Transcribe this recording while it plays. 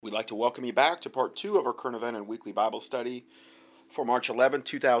We'd like to welcome you back to part 2 of our current event and weekly Bible study for March 11,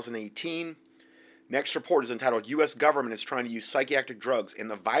 2018. Next report is entitled, U.S. Government is Trying to Use Psychiatric Drugs and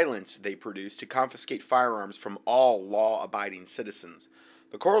the Violence They Produce to Confiscate Firearms from All Law-Abiding Citizens.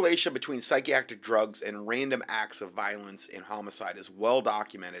 The correlation between psychiatric drugs and random acts of violence and homicide is well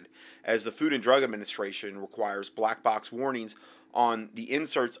documented, as the Food and Drug Administration requires black box warnings on the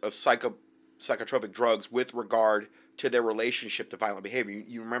inserts of psychotropic drugs with regard to their relationship to violent behavior.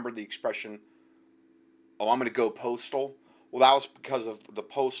 You remember the expression, oh, I'm going to go postal? Well, that was because of the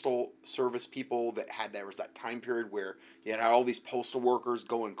postal service people there was that time period where you had all these postal workers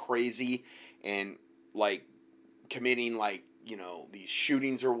going crazy and committing these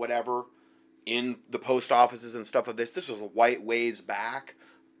shootings or whatever in the post offices and stuff of this. This was a white ways back.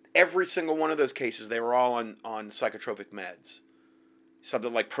 Every single one of those cases, they were all on psychotropic meds.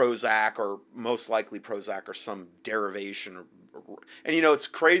 Something like Prozac, or most likely Prozac, or some derivation. And what's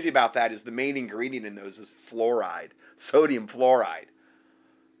crazy about that is the main ingredient in those is fluoride, sodium fluoride,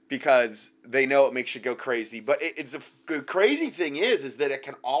 because they know it makes you go crazy. But the crazy thing is that it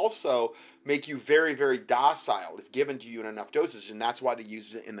can also make you very, very docile if given to you in enough doses, and that's why they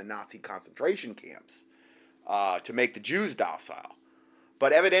used it in the Nazi concentration camps to make the Jews docile.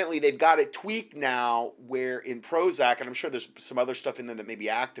 But evidently they've got it tweaked now where in Prozac, and I'm sure there's some other stuff in there that maybe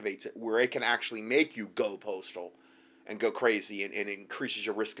activates it, where it can actually make you go postal and go crazy, and it increases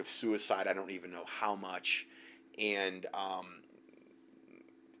your risk of suicide. I don't even know how much. And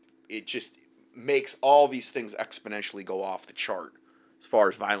it just makes all these things exponentially go off the chart as far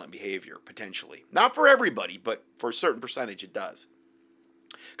as violent behavior, potentially. Not for everybody, but for a certain percentage it does.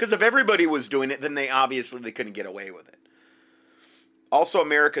 Because if everybody was doing it, then they couldn't get away with it. Also,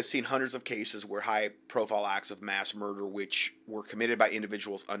 America has seen hundreds of cases where high-profile acts of mass murder which were committed by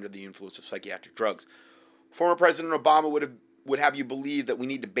individuals under the influence of psychiatric drugs. Former President Obama would have you believe that we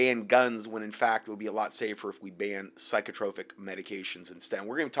need to ban guns when, in fact, it would be a lot safer if we ban psychotropic medications instead.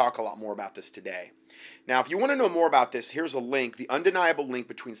 We're going to talk a lot more about this today. Now, if you want to know more about this, here's a link, the undeniable link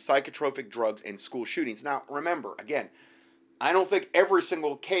between psychotropic drugs and school shootings. Now, remember, again, I don't think every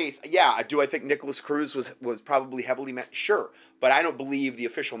single case, do I think Nicholas Cruz was probably heavily met? Sure. But I don't believe the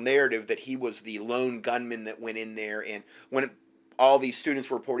official narrative that he was the lone gunman that went in there, and when all these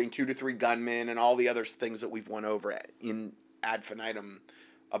students were reporting 2 to 3 gunmen and all the other things that we've went over in ad infinitum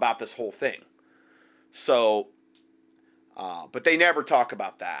about this whole thing. So, but they never talk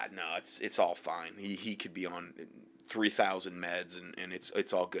about that. No, it's all fine. He could be on 3,000 meds and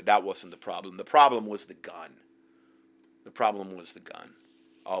it's all good. That wasn't the problem. The problem was the gun. The problem was the gun.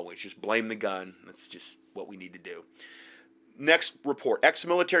 Always. Just blame the gun. That's just what we need to do. Next report.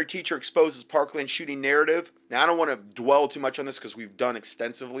 Ex-military teacher exposes Parkland shooting narrative. Now, I don't want to dwell too much on this because we've done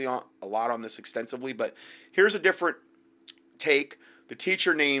a lot on this extensively, but here's a different take. The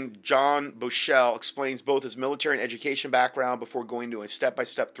teacher named John Boschel explains both his military and education background before going to a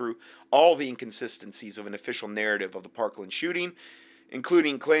step-by-step through all the inconsistencies of an official narrative of the Parkland shooting,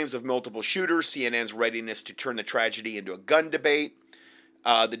 including claims of multiple shooters, CNN's readiness to turn the tragedy into a gun debate,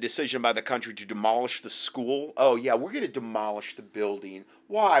 the decision by the country to demolish the school. Oh, yeah, we're going to demolish the building.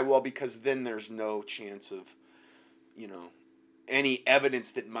 Why? Well, because then there's no chance of, any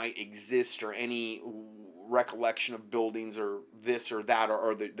evidence that might exist or any recollection of buildings or this or that,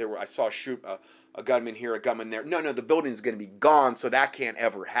 I saw a gunman here, a gunman there. No, the building's going to be gone, so that can't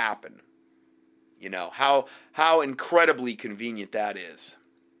ever happen. How incredibly convenient that is.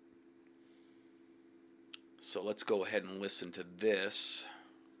 So let's go ahead and listen to this.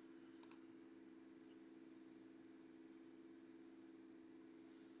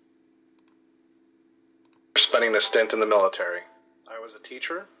 Spending a stint in the military. I was a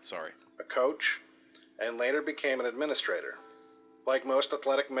teacher, a coach, and later became an administrator. Like most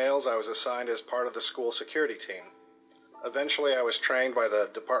athletic males, I was assigned as part of the school security team. Eventually, I was trained by the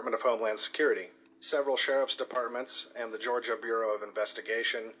Department of Homeland Security, several sheriff's departments, and the Georgia Bureau of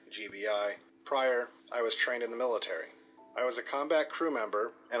Investigation, GBI. Prior, I was trained in the military. I was a combat crew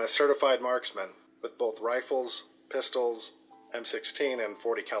member and a certified marksman with both rifles, pistols, M16, and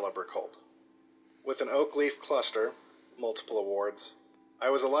 .40 caliber Colt. With an oak leaf cluster, multiple awards, I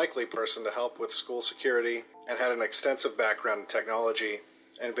was a likely person to help with school security and had an extensive background in technology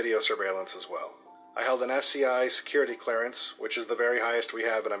and video surveillance as well. I held an SCI security clearance, which is the very highest we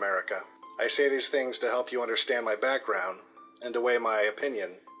have in America. I say these things to help you understand my background and to weigh my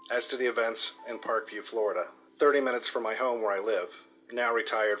opinion as to the events in Parkview, Florida, 30 minutes from my home where I live, now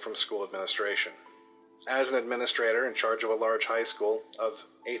retired from school administration. As an administrator in charge of a large high school of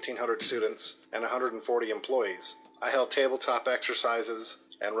 1,800 students and 140 employees, I held tabletop exercises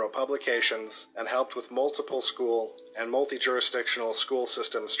and wrote publications and helped with multiple school and multi-jurisdictional school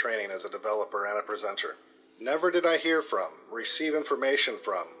systems training as a developer and a presenter. Never did I hear from, receive information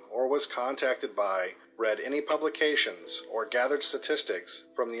from, or was contacted by, read any publications, or gathered statistics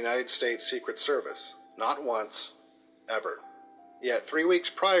from the United States Secret Service. Not once, ever. Yet 3 weeks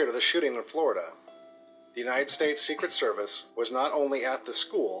prior to the shooting in Florida, the United States Secret Service was not only at the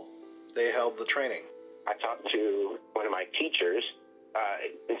school, they held the training. I talked to one of my teachers.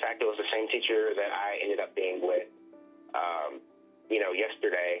 In fact, it was the same teacher that I ended up being with,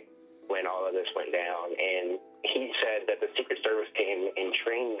 yesterday when all of this went down. And he said that the Secret Service came and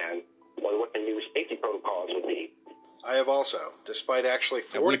trained them on what the new safety protocols would be. I have also, despite actually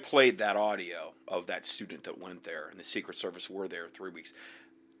And we played that audio of that student that went there, and the Secret Service were there 3 weeks.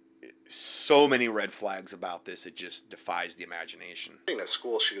 So many red flags about this, it just defies the imagination. A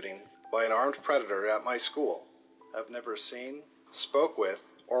school shooting by an armed predator at my school, I've never seen, spoke with,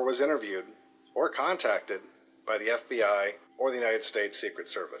 or was interviewed, or contacted by the FBI or the United States Secret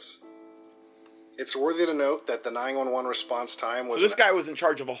Service. It's worthy to note that the 911 response time was... So this guy was in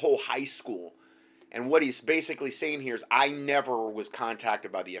charge of a whole high school. And what he's basically saying here is, I never was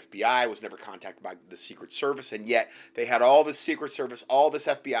contacted by the FBI, was never contacted by the Secret Service, and yet they had all this Secret Service, all this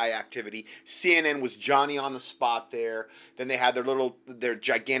FBI activity. CNN was Johnny on the spot there. Then they had their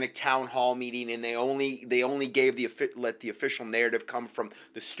gigantic town hall meeting, and they only let the official narrative come from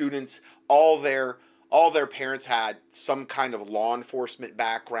the students. All their parents had some kind of law enforcement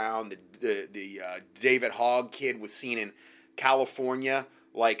background. The David Hogg kid was seen in California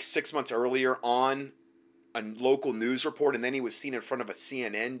like 6 months earlier on a local news report, and then he was seen in front of a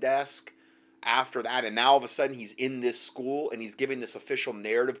CNN desk after that, and now all of a sudden he's in this school, and he's giving this official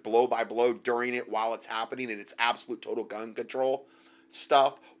narrative blow by blow during it while it's happening, and it's absolute total gun control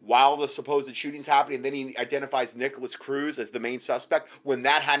stuff while the supposed shooting's happening, and then he identifies Nicholas Cruz as the main suspect when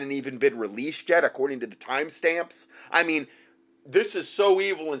that hadn't even been released yet, according to the timestamps. I mean, this is so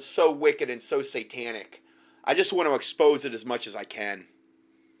evil and so wicked and so satanic. I just want to expose it as much as I can.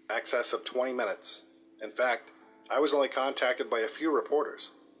 Excess of 20 minutes. In fact, I was only contacted by a few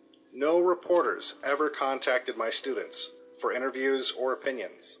reporters. No reporters ever contacted my students for interviews or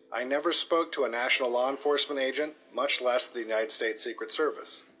opinions. I never spoke to a national law enforcement agent, much less the United States Secret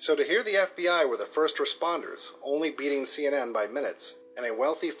Service. So to hear the FBI were the first responders, only beating CNN by minutes, in a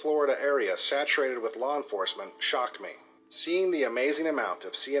wealthy Florida area saturated with law enforcement, shocked me. Seeing the amazing amount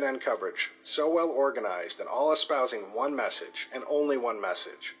of CNN coverage, so well organized and all espousing one message, and only one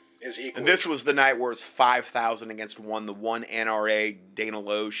message, is equal. And this was the night where it's 5,000 against 1, the one NRA, Dana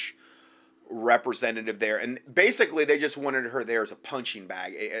Loesch, representative there. And basically they just wanted her there as a punching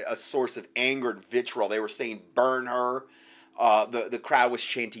bag, a source of anger and vitriol. They were saying, burn her. The crowd was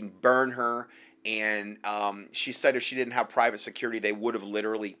chanting, burn her. And she said if she didn't have private security, they would have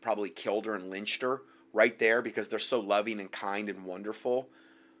literally probably killed her and lynched her right there because they're so loving and kind and wonderful.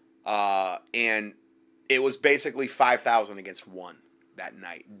 And it was basically 5,000 against 1 that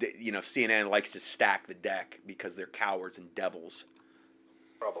night. CNN likes to stack the deck because they're cowards and devils.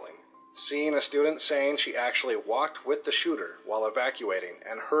 Troubling. Seeing a student saying she actually walked with the shooter while evacuating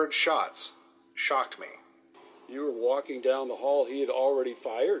and heard shots shocked me. You were walking down the hall. He had already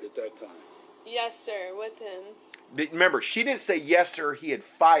fired at that time. Yes, sir, with him. But remember, she didn't say yes, sir, he had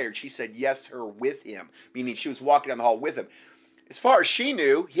fired. She said yes, sir, with him, meaning she was walking down the hall with him. As far as she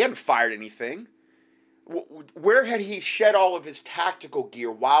knew, he hadn't fired anything. Where had he shed all of his tactical gear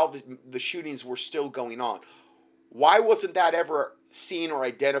while the shootings were still going on? Why wasn't that ever seen or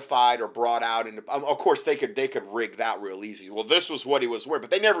identified or brought out? And of course, they could rig that real easy. Well, this was what he was wearing,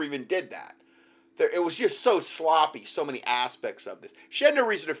 but they never even did that. It was just so sloppy, so many aspects of this. She had no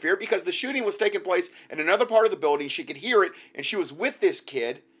reason to fear because the shooting was taking place in another part of the building. She could hear it, and she was with this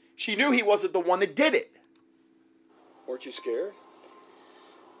kid. She knew he wasn't the one that did it. Weren't you scared?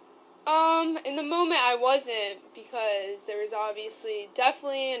 In the moment I wasn't, because there was obviously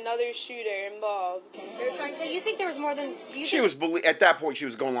definitely another shooter involved. So you think there was more than... At that point, she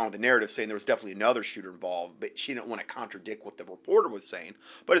was going along with the narrative saying there was definitely another shooter involved, but she didn't want to contradict what the reporter was saying.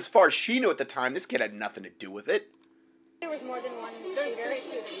 But as far as she knew at the time, this kid had nothing to do with it. There was more than one shooter.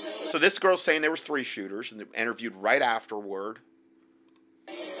 So this girl's saying there was 3 shooters, and they interviewed right afterward.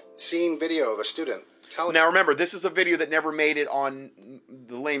 Seeing video of a student telling... Now remember, this is a video that never made it on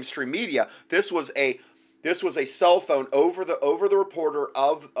the lamestream media. This was a cell phone over the reporter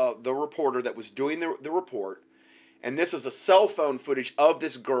of the reporter that was doing the report, and this is a cell phone footage of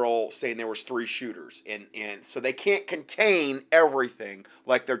this girl saying there was 3 shooters, and so they can't contain everything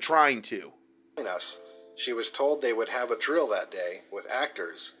like they're trying to. Us She was told they would have a drill that day with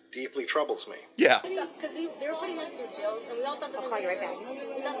actors deeply troubles me. Yeah. Because they were putting us through drills, and we all thought this was a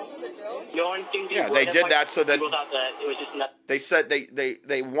drill. We thought this was a drill. You know, and things Yeah, were- they that's did why that so that- people thought that it was just not. They said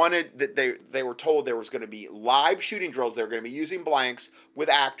they wanted that they were told there was going to be live shooting drills. They were going to be using blanks with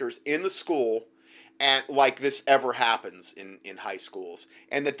actors in the school, and like this ever happens in high schools,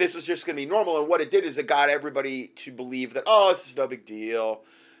 and that this was just going to be normal. And what it did is it got everybody to believe that, oh, this is no big deal.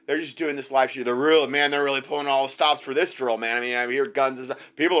 They're just doing this live shoot. They're really pulling all the stops for this drill, man. I mean, I hear guns and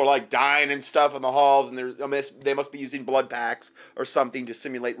stuff. People are like dying and stuff in the halls, and they must be using blood packs or something to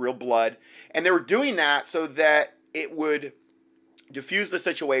simulate real blood. And they were doing that so that it would diffuse the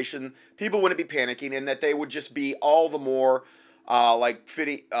situation. People wouldn't be panicking, and that they would just be all the more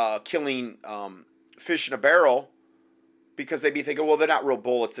killing fish in a barrel, because they'd be thinking, well, they're not real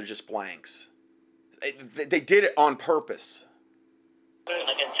bullets; they're just blanks. They did it on purpose.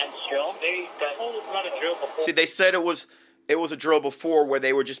 Like intense drill. They got told it's not a drill before. See, they said it was a drill before where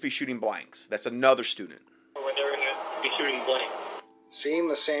they would just be shooting blanks. That's another student. Where they were going to be shooting blank. Seeing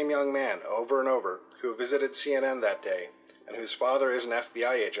the same young man over and over who visited CNN that day and whose father is an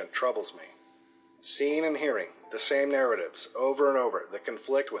FBI agent troubles me. Seeing and hearing the same narratives over and over that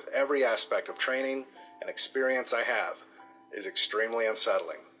conflict with every aspect of training and experience I have is extremely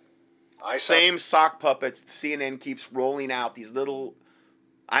unsettling. Same sock puppets. CNN keeps rolling out these little,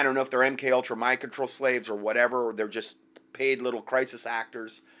 I don't know if they're MK Ultra mind control slaves or whatever, or they're just paid little crisis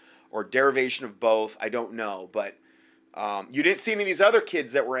actors, or derivation of both. I don't know, but you didn't see any of these other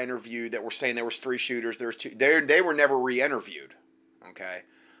kids that were interviewed that were saying there was 3 shooters. There was 2. They were never re-interviewed. Okay,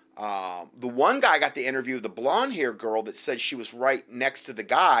 the one guy got the interview of the blonde-haired girl that said she was right next to the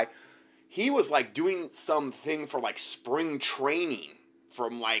guy. He was like doing something for like spring training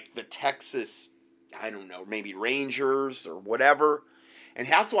from like the Texas, I don't know, maybe Rangers or whatever. And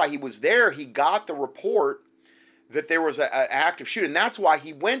that's why he was there. He got the report that there was an active shooting. And that's why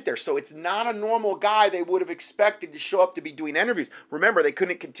he went there. So it's not a normal guy they would have expected to show up to be doing interviews. Remember, they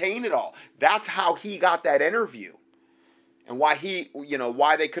couldn't contain it all. That's how he got that interview. And why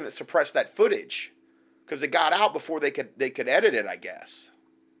why they couldn't suppress that footage. Because it got out before they could edit it, I guess.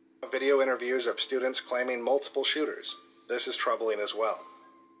 Video interviews of students claiming multiple shooters. This is troubling as well.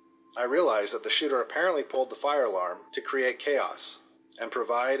 I realize that the shooter apparently pulled the fire alarm to create chaos and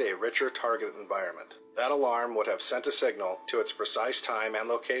provide a richer target environment. That alarm would have sent a signal to its precise time and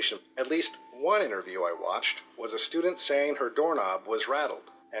location. At least one interview I watched was a student saying her doorknob was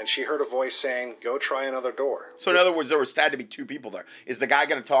rattled, and she heard a voice saying, "Go try another door." So in other words, there was had to be 2 people there. Is the guy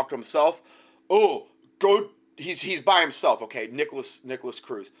going to talk to himself? Oh, go. He's by himself. Okay, Nicholas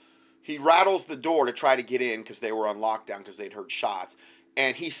Cruz. He rattles the door to try to get in because they were on lockdown because they'd heard shots.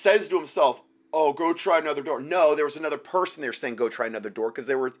 And he says to himself, oh, go try another door. No, there was another person there saying go try another door because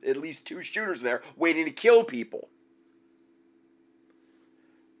there were at least 2 shooters there waiting to kill people.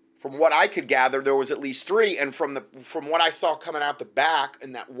 From what I could gather, there was at least 3. And from what I saw coming out the back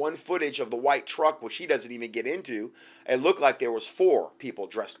in that one footage of the white truck, which he doesn't even get into, it looked like there was 4 people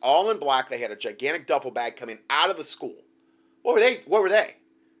dressed all in black. They had a gigantic duffel bag coming out of the school. What were they?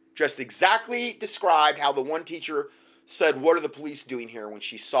 Dressed exactly described how the one teacher said, what are the police doing here, when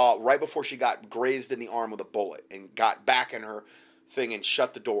she saw right before she got grazed in the arm with a bullet and got back in her thing and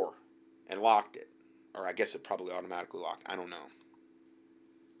shut the door and locked it. Or I guess it probably automatically locked. I don't know.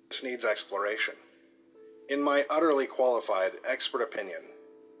 This needs exploration. In my utterly qualified expert opinion,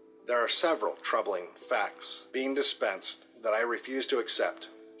 there are several troubling facts being dispensed that I refuse to accept.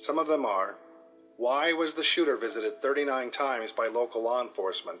 Some of them are: why was the shooter visited 39 times by local law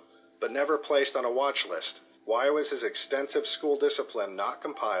enforcement, but never placed on a watch list? Why was his extensive school discipline not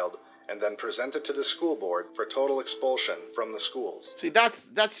compiled and then presented to the school board for total expulsion from the schools? See,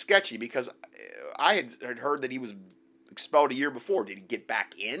 that's sketchy, because I had heard that he was expelled a year before. Did he get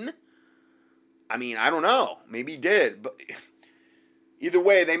back in? I mean, I don't know. Maybe he did, but either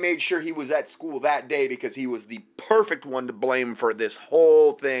way, they made sure he was at school that day because he was the perfect one to blame for this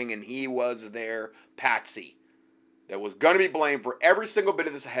whole thing, and he was their patsy that was going to be blamed for every single bit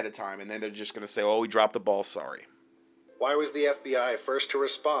of this ahead of time, and then they're just going to say, oh, we dropped the ball, sorry. Why was the FBI first to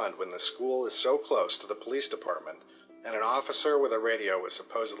respond when the school is so close to the police department and an officer with a radio was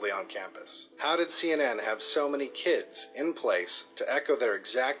supposedly on campus? How did CNN have so many kids in place to echo their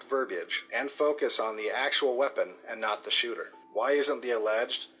exact verbiage and focus on the actual weapon and not the shooter? Why isn't the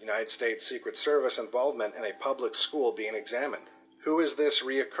alleged United States Secret Service involvement in a public school being examined? Who is this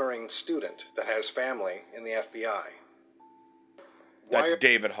reoccurring student that has family in the FBI? That's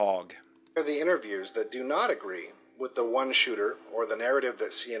David Hogg. Why are the interviews that do not agree with the one shooter or the narrative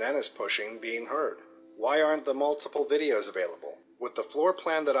that CNN is pushing being heard? Why aren't the multiple videos available? With the floor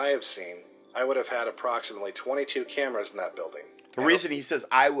plan that I have seen, I would have had approximately 22 cameras in that building. The reason he says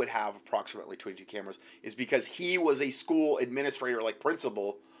I would have approximately 22 cameras is because he was a school administrator, like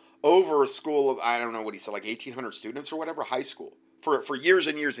principal, over a school of, I don't know what he said, like 1,800 students or whatever, high school, for years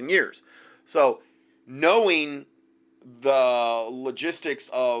and years and years. So knowing the logistics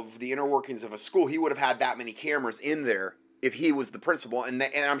of the inner workings of a school, he would have had that many cameras in there if he was the principal, and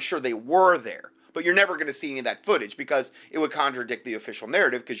I'm sure they were there. But you're never going to see any of that footage because it would contradict the official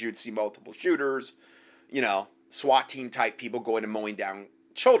narrative, because you'd see multiple shooters, SWAT team type people going and mowing down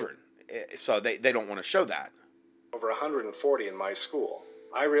children. So they don't want to show that. Over 140 in my school.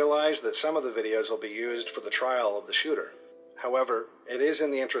 I realize that some of the videos will be used for the trial of the shooter. However, it is in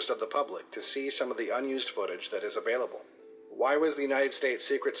the interest of the public to see some of the unused footage that is available. Why was the United States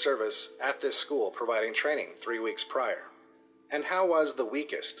Secret Service at this school providing training 3 weeks prior? And how was the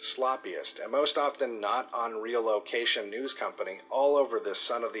weakest, sloppiest, and most often not on real location news company all over this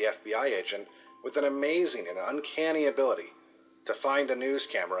son of the FBI agent with an amazing and uncanny ability to find a news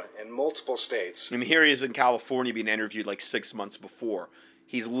camera in multiple states? I mean, here he is in California being interviewed like 6 months before.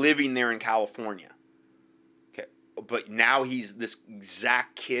 He's living there in California. Okay, but now this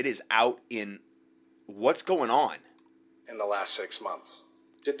exact kid is out in, what's going on? In the last 6 months.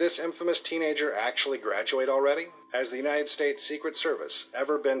 Did this infamous teenager actually graduate already? Has the United States Secret Service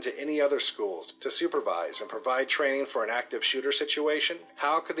ever been to any other schools to supervise and provide training for an active shooter situation?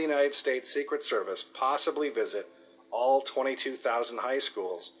 How could the United States Secret Service possibly visit all 22,000 high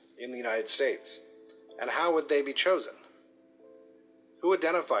schools in the United States? And how would they be chosen? Who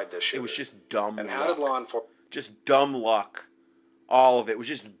identified this shooter? It was just dumb and luck. How did law enforcement... Just dumb luck. All of it was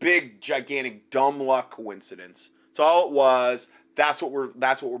just big, gigantic, dumb luck coincidence. That's all it was. That's what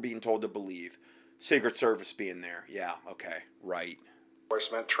we're being told to believe. Secret Service being there. Yeah, okay, right.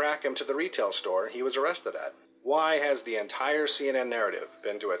 Enforcement track him to the retail store he was arrested at. Why has the entire CNN narrative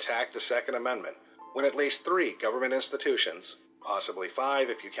been to attack the Second Amendment when at least 3 government institutions, possibly 5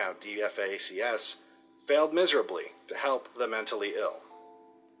 if you count DFACS, failed miserably to help the mentally ill?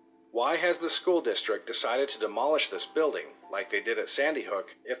 Why has the school district decided to demolish this building like they did at Sandy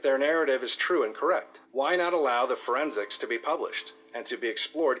Hook if their narrative is true and correct? Why not allow the forensics to be published and to be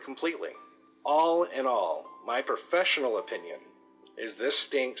explored completely? All in all, my professional opinion is this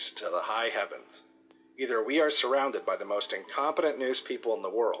stinks to the high heavens. Either we are surrounded by the most incompetent news people in the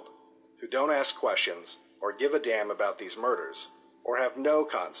world who don't ask questions or give a damn about these murders, or have no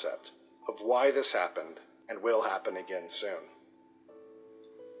concept of why this happened and will happen again soon.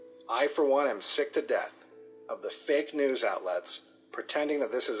 I, for one, am sick to death of the fake news outlets pretending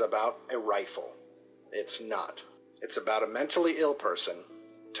that this is about a rifle. It's not. It's about a mentally ill person,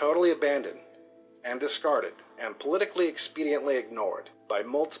 totally abandoned and discarded and politically expediently ignored by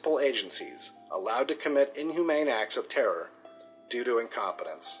multiple agencies allowed to commit inhumane acts of terror due to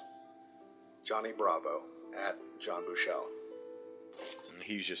incompetence. Johnny Bravo, at John Bushell.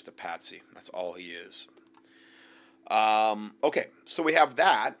 He's just a patsy. That's all he is. Okay, so we have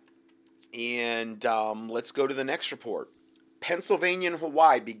that. And let's go to the next report. Pennsylvania and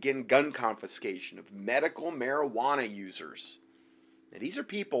Hawaii begin gun confiscation of medical marijuana users. Now, these are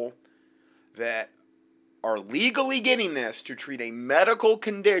people that are legally getting this to treat a medical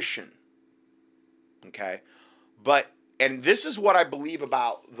condition. Okay? And this is what I believe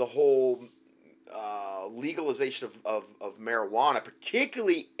about the whole legalization of marijuana,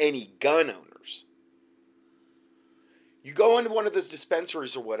 particularly any gun owners. You go into one of those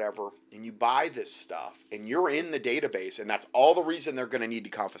dispensaries or whatever, and you buy this stuff, and you're in the database, and that's all the reason they're going to need to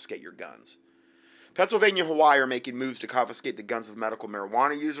confiscate your guns. Pennsylvania and Hawaii are making moves to confiscate the guns of medical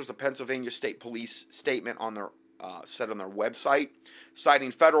marijuana users. A Pennsylvania State Police statement on their said on their website, citing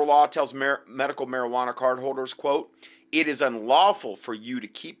federal law, tells medical marijuana card holders, quote, "It is unlawful for you to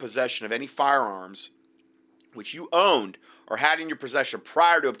keep possession of any firearms which you owned or had in your possession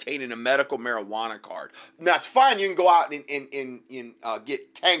prior to obtaining a medical marijuana card." And that's fine. You can go out and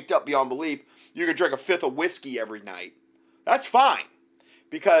get tanked up beyond belief. You can drink a fifth of whiskey every night. That's fine.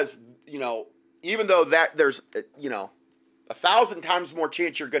 Because, even though that there's, 1,000 times more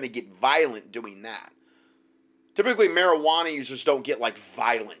chance you're going to get violent doing that. Typically, marijuana users don't get,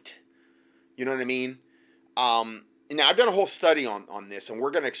 violent. You know what I mean? Now, I've done a whole study on this, and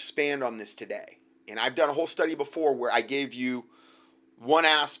we're going to expand on this today. And I've done a whole study before where I gave you one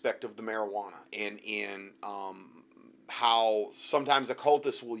aspect of the marijuana and how sometimes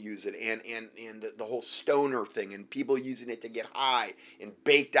occultists will use it and the whole stoner thing and people using it to get high and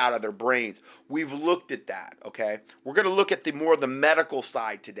baked out of their brains. We've looked at that, okay? We're going to look at the medical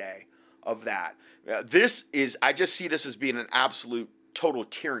side today of that. I just see this as being an absolute total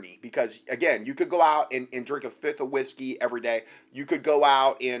tyranny. Because again, you could go out and drink a fifth of whiskey every day. You could go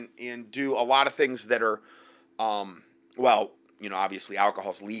out and do a lot of things that are, well, you know, obviously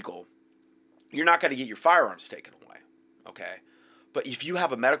alcohol's legal. You're not going to get your firearms taken away, okay? But if you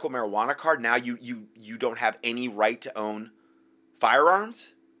have a medical marijuana card, now you don't have any right to own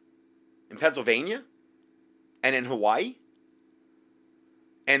firearms in Pennsylvania and in Hawaii.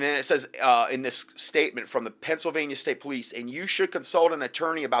 And then it says in this statement from the Pennsylvania State Police, and you should consult an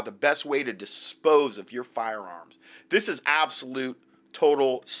attorney about the best way to dispose of your firearms. This is absolute,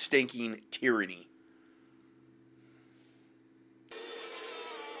 total, stinking tyranny.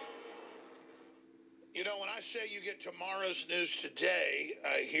 You know, when I say you get tomorrow's news today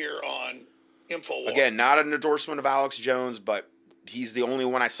here on InfoWars. Again, not an endorsement of Alex Jones, but he's the only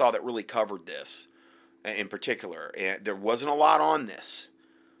one I saw that really covered this in particular. And there wasn't a lot on this.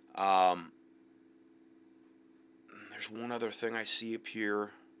 There's one other thing I see up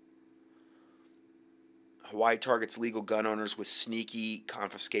here. Hawaii targets legal gun owners with sneaky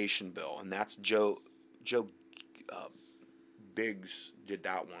confiscation bill. And that's Joe Biggs did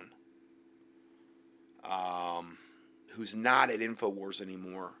that one. Who's not at InfoWars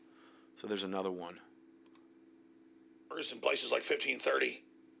anymore. So there's another one. In places like 1530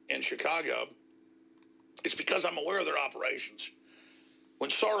 in Chicago, it's because I'm aware of their operations. When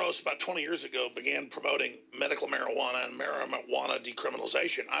Soros, about 20 years ago, began promoting medical marijuana and marijuana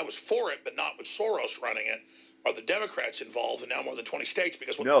decriminalization, I was for it, but not with Soros running it or the Democrats involved in now more than 20 states.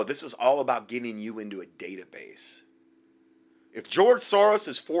 Because no, this is all about getting you into a database. If George Soros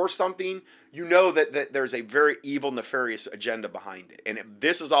is for something, you know that there's a very evil, nefarious agenda behind it. And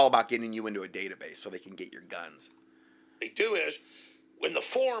this is all about getting you into a database so they can get your guns. They do is, when the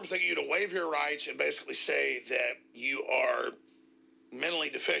forms, they get you to waive your rights and basically say that you are mentally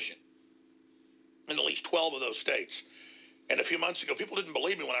deficient in at least 12 of those states. And a few months ago, people didn't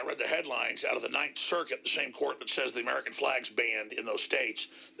believe me when I read the headlines out of the Ninth Circuit, the same court that says the American flag's banned in those states,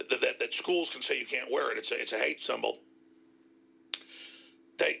 that schools can say you can't wear it. It's a hate symbol.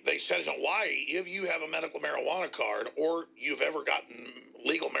 They said in Hawaii, if you have a medical marijuana card or you've ever gotten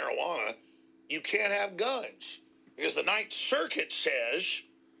legal marijuana, you can't have guns. Because the Ninth Circuit says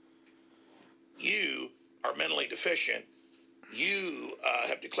you are mentally deficient. You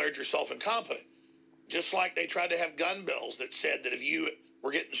have declared yourself incompetent. Just like they tried to have gun bills that said that if you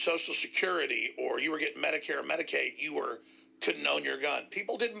were getting Social Security or you were getting Medicare or Medicaid, you couldn't own your gun.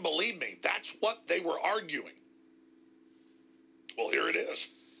 People didn't believe me. That's what they were arguing. Well, here it is.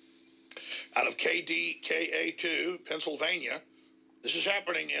 Out of KDKA2, Pennsylvania, this is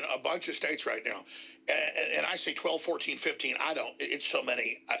happening in a bunch of states right now. And I say 12, 14, 15. I don't. It's so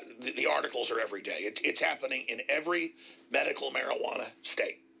many. The articles are every day. It's happening in every medical marijuana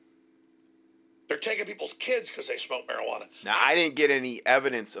state. They're taking people's kids because they smoke marijuana. Now, I didn't get any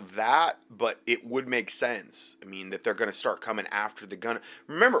evidence of that, but it would make sense. I mean, that they're going to start coming after the gun.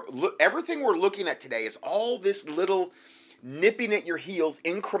 Remember, look, everything we're looking at today is all this little nipping at your heels,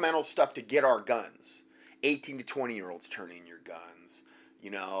 incremental stuff to get our guns. 18 to 20-year-olds turn in your guns.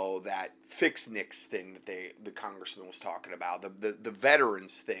 You know, that fix nicks thing that the congressman was talking about. The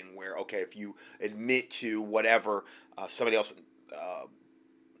veterans thing where, okay, if you admit to whatever, somebody else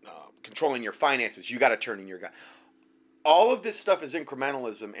controlling your finances, you got to turn in your gun. All of this stuff is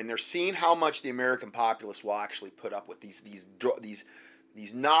incrementalism, and they're seeing how much the American populace will actually put up with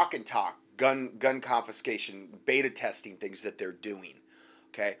these knock and talk, gun confiscation, beta testing things that they're doing.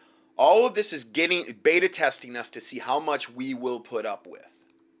 Okay, all of this is beta testing us to see how much we will put up with.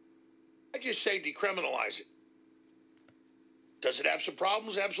 I just say decriminalize it. Does it have some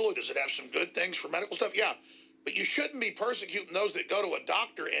problems? Absolutely. Does it have some good things for medical stuff? Yeah. But you shouldn't be persecuting those that go to a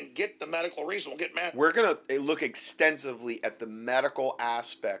doctor and get the medical reason. We'll get mad. We're going to look extensively at the medical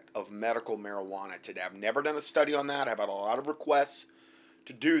aspect of medical marijuana today. I've never done a study on that. I've had a lot of requests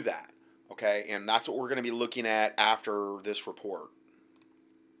to do that. Okay? And that's what we're going to be looking at after this report.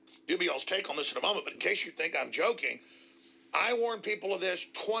 Give me y'all's take on this in a moment, but in case you think I'm joking, I warned people of this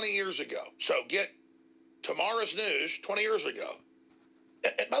 20 years ago. So get tomorrow's news 20 years ago.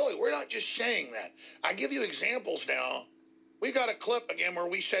 And by the way, we're not just saying that. I give you examples now. We got a clip again where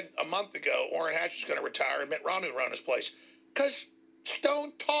we said a month ago Orrin Hatch was going to retire and Mitt Romney would run his place because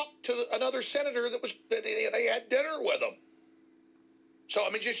Stone talked to another senator that they had dinner with him. So,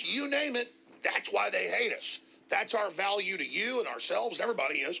 I mean, just you name it, that's why they hate us. That's our value to you and ourselves and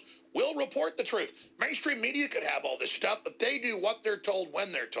everybody is. We'll report the truth. Mainstream media could have all this stuff, but they do what they're told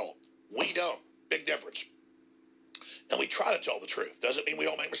when they're told. We don't. Big difference. And we try to tell the truth. Doesn't mean we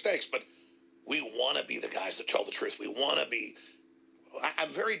don't make mistakes, but we want to be the guys that tell the truth. We want to be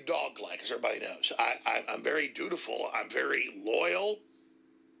I'm very dog-like, as everybody knows. I'm very dutiful. I'm very loyal.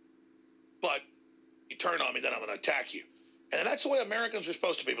 But you turn on me, then I'm going to attack you. And that's the way Americans are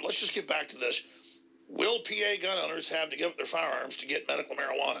supposed to be. But let's just get back to this. Will PA gun owners have to give up their firearms to get medical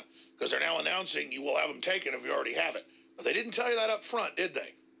marijuana? Because they're now announcing you will have them taken if you already have it. But they didn't tell you that up front, did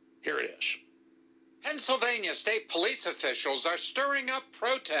they? Here it is. Pennsylvania state police officials are stirring up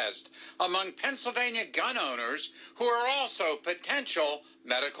protest among Pennsylvania gun owners who are also potential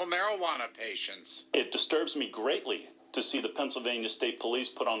medical marijuana patients. It disturbs me greatly to see the Pennsylvania State Police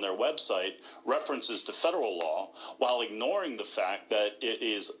put on their website references to federal law while ignoring the fact that it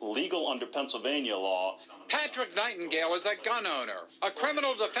is legal under Pennsylvania law. Patrick Nightingale is a gun owner, a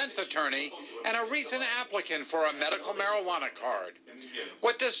criminal defense attorney, and a recent applicant for a medical marijuana card.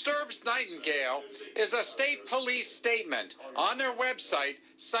 What disturbs Nightingale is a state police statement on their website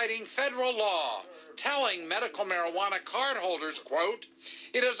citing federal law, telling medical marijuana card holders, quote,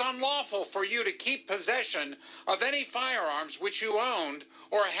 "It is unlawful for you to keep possession of any firearms which you owned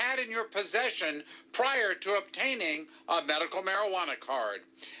or had in your possession prior to obtaining a medical marijuana card.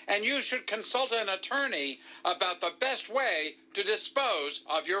 And you should consult an attorney about the best way to dispose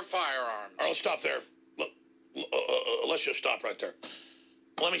of your firearms." All right, let's stop there. Let's just stop right there.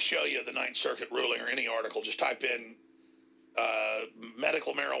 Let me show you the Ninth Circuit ruling or any article. Just type in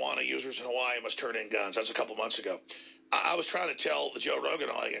medical marijuana users in Hawaii must turn in guns. That's a couple months ago. I was trying to tell the Joe Rogan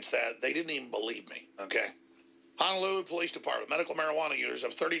audience that they didn't even believe me, okay? Honolulu Police Department, medical marijuana users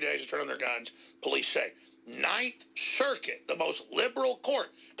have 30 days to turn in their guns, police say. Ninth Circuit, the most liberal court,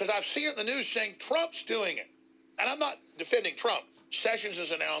 because I've seen it in the news saying Trump's doing it. And I'm not defending Trump. Sessions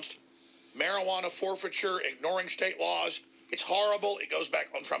has announced marijuana forfeiture, ignoring state laws. It's horrible. It goes back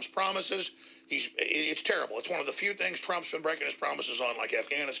on Trump's promises. It's terrible. It's one of the few things Trump's been breaking his promises on, like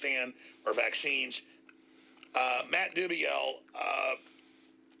Afghanistan or vaccines. Matt Dubiel,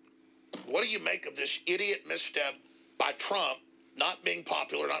 what do you make of this idiot misstep by Trump, not being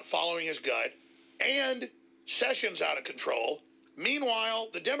popular, not following his gut, and Sessions out of control? Meanwhile,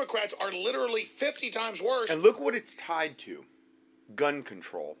 the Democrats are literally 50 times worse. And look what it's tied to. Gun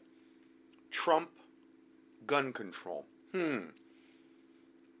control. Trump, gun control.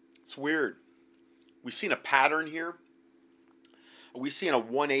 It's weird. We've seen a pattern here. We've seen a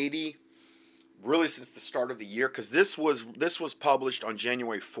 180 really since the start of the year, because this was published on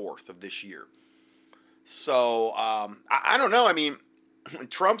January 4th of this year. So I don't know. I mean,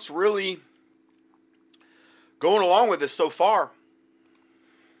 Trump's really going along with this so far.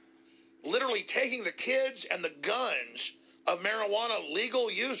 Literally taking the kids and the guns of marijuana legal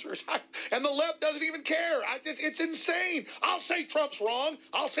users, and the left doesn't even care. It's insane. I'll say Trump's wrong.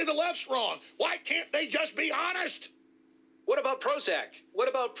 I'll say the left's wrong. Why can't they just be honest? What about Prozac? What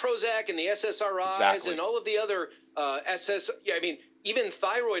about Prozac and the SSRIs and all of the other even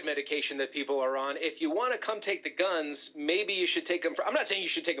thyroid medication that people are on? If you want to come take the guns, maybe you should take them. I'm not saying you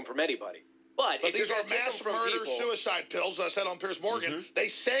should take them from anybody. But these are mass murder suicide pills, as I said on Piers Morgan. They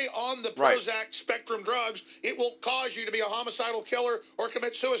say on the Prozac spectrum drugs, it will cause you to be a homicidal killer or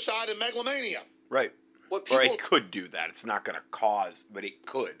commit suicide and megalomania. Right. Or it could do that. It's not going to cause, but it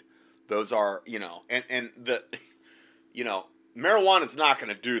could. Those are, and the, marijuana's not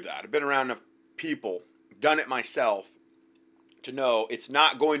going to do that. I've been around enough people, done it myself, to know it's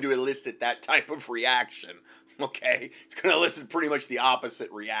not going to elicit that type of reaction. Okay? It's going to elicit pretty much the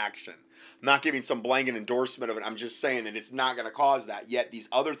opposite reaction. I'm not giving some blanket endorsement of it. I'm just saying that it's not going to cause that. Yet these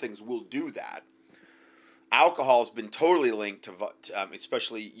other things will do that. Alcohol has been totally linked to,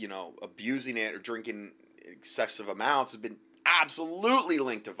 especially, abusing it or drinking excessive amounts has been absolutely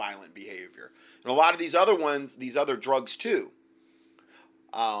linked to violent behavior. And a lot of these other ones, these other drugs too.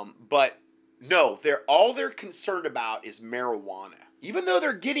 But no, all they're concerned about is marijuana. Even though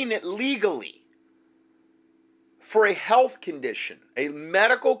they're getting it legally for a health condition, a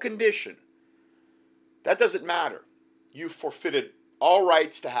medical condition, that doesn't matter. You forfeited all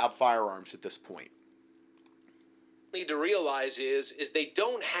rights to have firearms at this point. Need to realize is they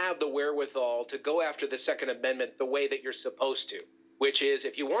don't have the wherewithal to go after the Second Amendment the way that you're supposed to, which is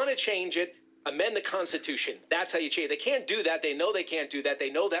if you want to change it, amend the Constitution. That's how you change it. They can't do that. They know they can't do that.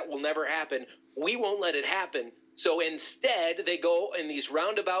 They know that will never happen. We won't let it happen. So instead, they go in these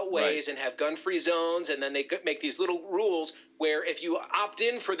roundabout ways and have gun-free zones, and then they make these little rules where if you opt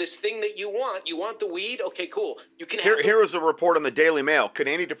in for this thing that you want the weed, okay, cool. You can have Here is a report on the Daily Mail. Could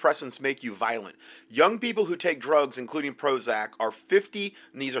antidepressants make you violent? Young people who take drugs, including Prozac, are 50,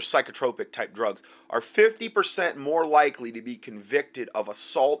 and these are psychotropic type drugs, are 50% more likely to be convicted of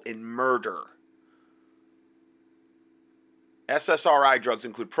assault and murder. SSRI drugs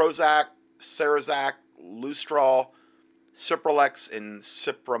include Prozac, Cerezac, Lustrol, Cipralex and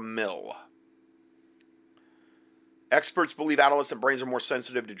Cipramil. Experts believe adolescent brains are more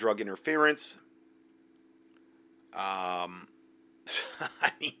sensitive to drug interference. I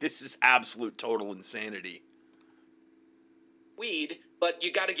mean, this is absolute total insanity. Weed, but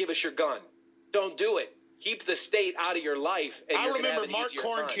you got to give us your gun. Don't do it. Keep the state out of your life. And I you're remember gonna have Mark an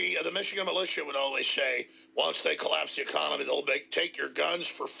easier time. Kornke of the Michigan militia would always say, once they collapse the economy, they'll take your guns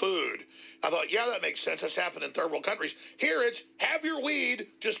for food. I thought, yeah, that makes sense. That's happened in third world countries. Here it's, have your weed,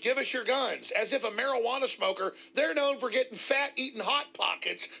 just give us your guns. As if a marijuana smoker, they're known for getting fat, eating Hot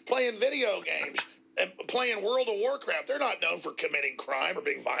Pockets, playing video games, and playing World of Warcraft. They're not known for committing crime or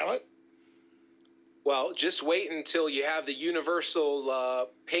being violent. Well, just wait until you have the universal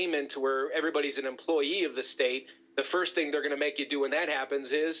payment where everybody's an employee of the state. The first thing they're going to make you do when that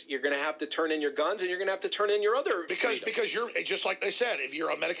happens is you're going to have to turn in your guns and you're going to have to turn in your other Because you're, just like they said, if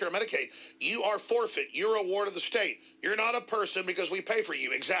you're on Medicare or Medicaid, you are forfeit. You're a ward of the state. You're not a person because we pay for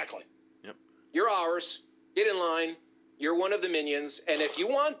you. Exactly. Yep. You're ours. Get in line. You're one of the minions. And if you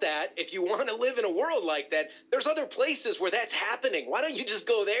want that, if you want to live in a world like that, there's other places where that's happening. Why don't you just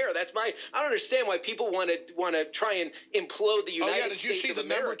go there? I don't understand why people want to try and implode the United States. Did you see the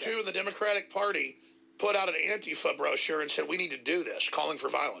number 2 in the Democratic Party put out an Antifa brochure and said, we need to do this, calling for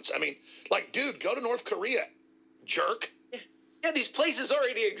violence? I mean, like, dude, go to North Korea, jerk. Yeah, these places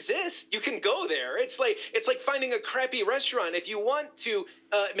already exist. You can go there. It's like finding a crappy restaurant. If you want to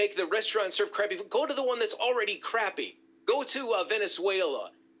make the restaurant serve crappy food, go to the one that's already crappy. Go to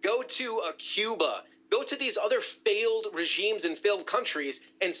Venezuela. Go to Cuba. Go to these other failed regimes and failed countries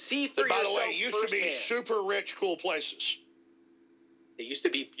and see for yourself. By the way, used to be super rich, cool places. They used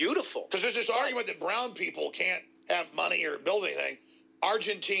to be beautiful. Because there's this argument that brown people can't have money or build anything.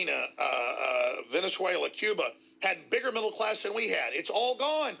 Argentina, Venezuela, Cuba had bigger middle class than we had. It's all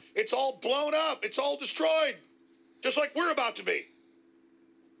gone. It's all blown up. It's all destroyed. Just like we're about to be.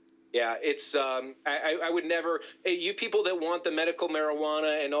 Yeah, it's I would never. You people that want the medical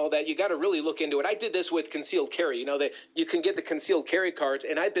marijuana and all that, you got to really look into it. I did this with concealed carry. You know that you can get the concealed carry cards,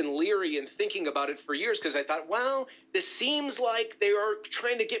 and I've been leery and thinking about it for years because I thought, well, this seems like they are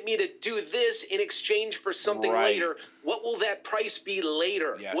trying to get me to do this in exchange for something later. What will that price be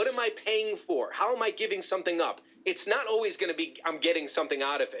later? Yes. What am I paying for? How am I giving something up? It's not always going to be I'm getting something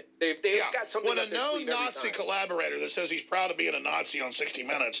out of it. They've got something. When a known Nazi collaborator that says he's proud of being a Nazi on 60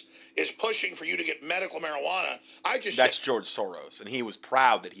 Minutes is pushing for you to get medical marijuana, that's George Soros, and he was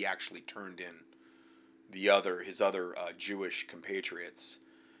proud that he actually turned in his other Jewish compatriots.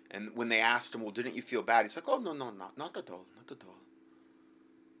 And when they asked him, well, didn't you feel bad? He's like, oh, no, not at all, not at all.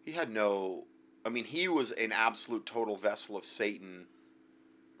 He had he was an absolute total vessel of Satan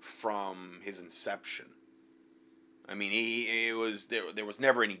from his inception. I mean, there was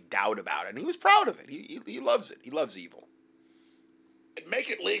never any doubt about it, and he was proud of it. He loves it. He loves evil. Make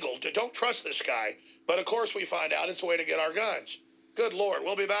it legal. Don't trust this guy. But, of course, we find out it's the way to get our guns. Good Lord.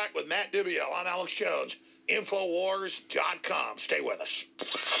 We'll be back with Matt Dubiel. I'm Alex Jones. Infowars.com. Stay with us.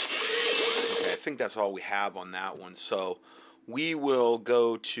 Okay, I think that's all we have on that one. So we will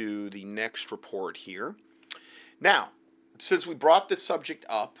go to the next report here. Now, since we brought this subject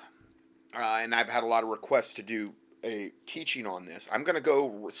up, and I've had a lot of requests to do a teaching on this, I'm going to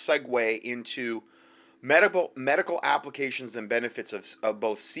go segue into medical applications and benefits of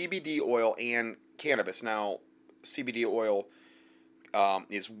both CBD oil and cannabis. Now, CBD oil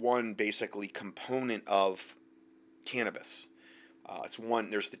is one basically component of cannabis. It's one.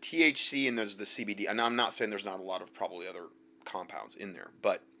 There's the THC and there's the CBD. And I'm not saying there's not a lot of probably other compounds in there,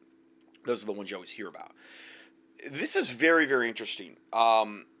 but those are the ones you always hear about. This is very, very interesting.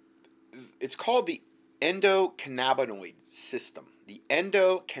 It's called the endocannabinoid system. The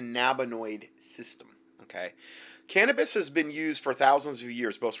endocannabinoid system. Okay. Cannabis has been used for thousands of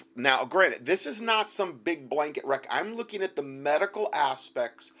years. Now, granted, this is not some big blanket I'm looking at the medical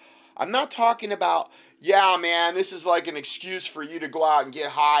aspects. I'm not talking about, yeah, man, this is like an excuse for you to go out and get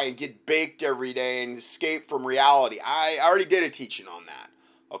high and get baked every day and escape from reality. I already did a teaching on that.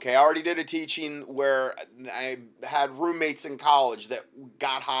 Okay, I already did a teaching where I had roommates in college that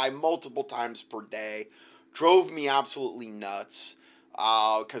got high multiple times per day, drove me absolutely nuts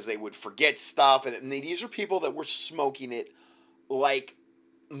because they would forget stuff. And these are people that were smoking it like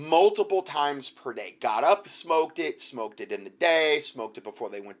multiple times per day. Got up, smoked it in the day, smoked it before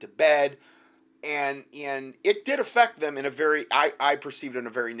they went to bed. And it did affect them in a very, I perceived it in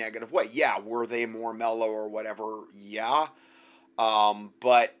a very negative way. Yeah, were they more mellow or whatever? Yeah.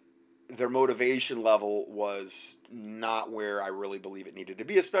 But their motivation level was not where I really believe it needed to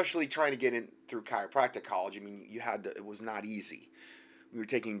be, especially trying to get in through chiropractic college. I mean, it was not easy. We were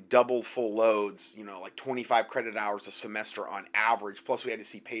taking double full loads, you know, like 25 credit hours a semester on average. Plus, we had to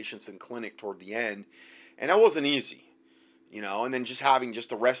see patients in clinic toward the end. And that wasn't easy, you know, and then just having just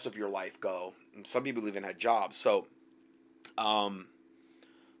the rest of your life go. And some people even had jobs. So,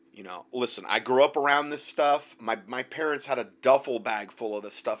 you know, listen, I grew up around this stuff. My parents had a duffel bag full of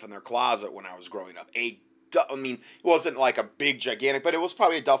this stuff in their closet when I was growing up. I mean, it wasn't like a big, gigantic, but it was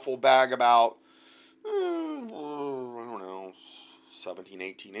probably a duffel bag about, I don't know, 17,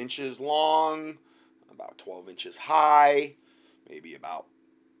 18 inches long, about 12 inches high, maybe about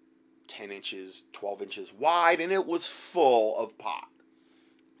 10 inches, 12 inches wide, and it was full of pot.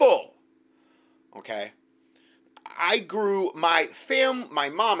 Full. Okay? I grew, my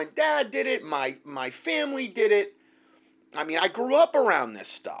mom and dad did it, my family did it. I mean, I grew up around this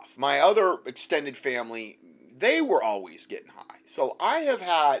stuff. My other extended family, they were always getting high. So I have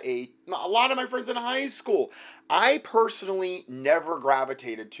had a lot of my friends in high school. I personally never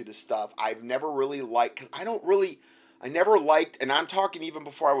gravitated to the stuff. I've never really liked, because I never liked, and I'm talking even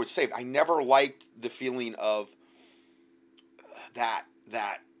before I was saved, I never liked the feeling of that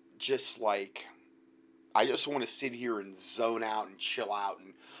just like, I just want to sit here and zone out and chill out.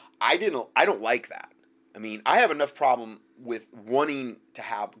 And I don't like that. I mean, I have enough problem with wanting to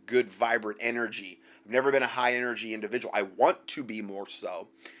have good, vibrant energy. I've never been a high energy individual. I want to be more so.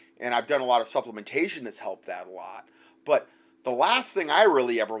 And I've done a lot of supplementation that's helped that a lot. But the last thing I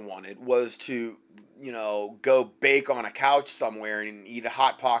really ever wanted was to, you know, go bake on a couch somewhere and eat a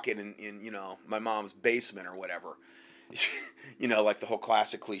Hot Pocket in you know, my mom's basement or whatever. You know, like the whole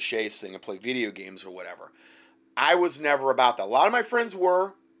classic cliches thing and play video games or whatever. I was never about that. A lot of my friends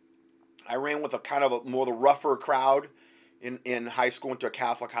were. I ran with a kind of more the rougher crowd in high school, went to a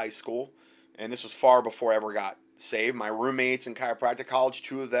Catholic high school, and this was far before I ever got saved. My roommates in chiropractic college,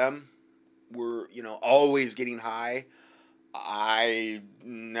 2 of them were, you know, always getting high. I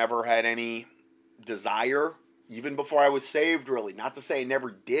never had any desire, even before I was saved, really. Not to say I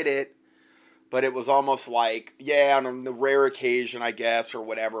never did it, but it was almost like, yeah, on the rare occasion, I guess, or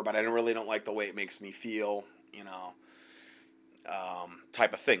whatever, but I really don't like the way it makes me feel, you know.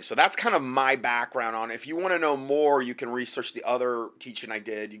 Type of thing. So that's kind of my background on it. If you want to know more, you can research the other teaching I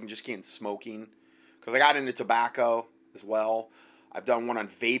did. You can just key in smoking, because I got into tobacco as well. I've done one on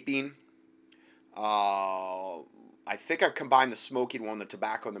vaping. I think I've combined the smoking one, the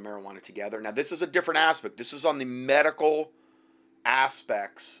tobacco, and the marijuana together. Now, this is a different aspect. This is on the medical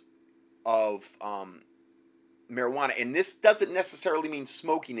aspects of marijuana. And this doesn't necessarily mean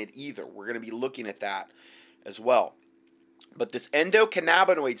smoking it either. We're going to be looking at that as well. But this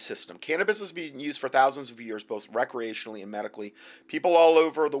endocannabinoid system, cannabis has been used for thousands of years, both recreationally and medically. People all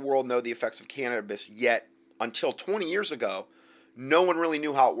over the world know the effects of cannabis, yet until 20 years ago, no one really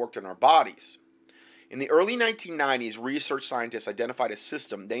knew how it worked in our bodies. In the early 1990s, research scientists identified a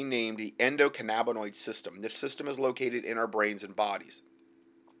system they named the endocannabinoid system. This system is located in our brains and bodies.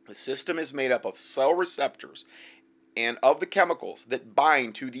 The system is made up of cell receptors and of the chemicals that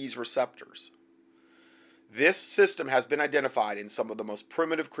bind to these receptors. This system has been identified in some of the most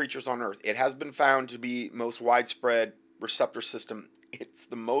primitive creatures on Earth. It has been found to be most widespread receptor system. It's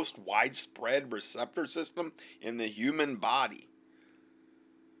the most widespread receptor system in the human body.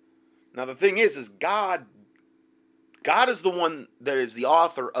 Now the thing is God is the one that is the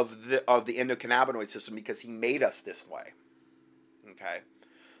author of the endocannabinoid system, because he made us this way. Okay?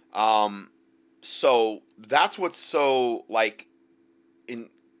 So that's what's so like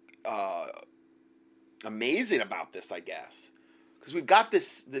amazing about this, I guess, because we've got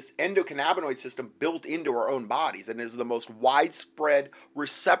this endocannabinoid system built into our own bodies, and is the most widespread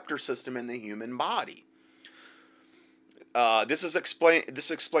receptor system in the human body. This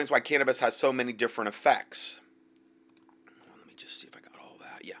explains why cannabis has so many different effects. Let me just see if I got all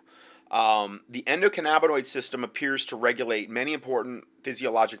that. Yeah. The endocannabinoid system appears to regulate many important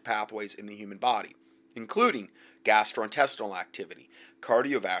physiologic pathways in the human body, including gastrointestinal activity,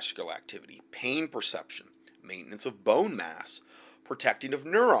 cardiovascular activity, pain perception, maintenance of bone mass, protecting of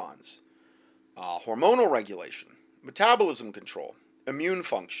neurons, hormonal regulation, metabolism control, immune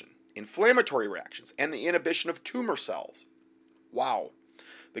function, inflammatory reactions, and the inhibition of tumor cells. Wow.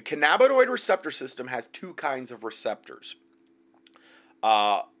 The cannabinoid receptor system has 2 kinds of receptors.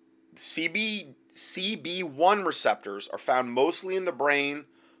 CB1 receptors are found mostly in the brain,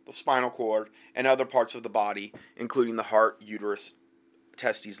 the spinal cord, and other parts of the body, including the heart, uterus,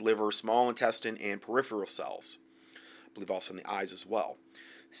 testes, liver, small intestine, and peripheral cells. I believe also in the eyes as well.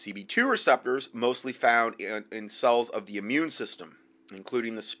 CB2 receptors mostly found in cells of the immune system,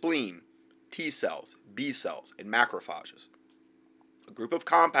 including the spleen, T cells, B cells, and macrophages. A group of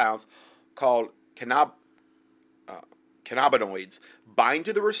compounds called cannabinoids bind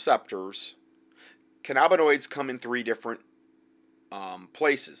to the receptors. Cannabinoids come in three different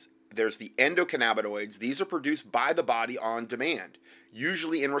places. There's the endocannabinoids. These are produced by the body on demand,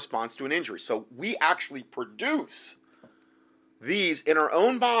 usually in response to an injury. So we actually produce these in our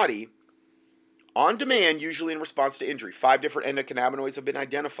own body on demand, usually in response to injury. 5 different endocannabinoids have been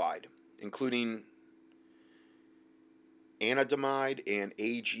identified, including anandamide and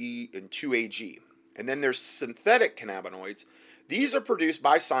AG and 2-AG. And then there's synthetic cannabinoids. These are produced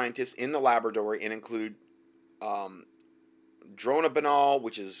by scientists in the laboratory and include dronabinol,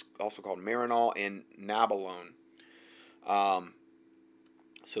 which is also called Marinol, and nabilone.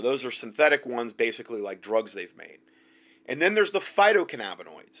 So those are synthetic ones, basically like drugs they've made. And then there's the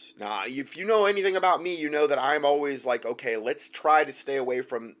phytocannabinoids. Now, if you know anything about me, you know that I'm always like, okay, let's try to stay away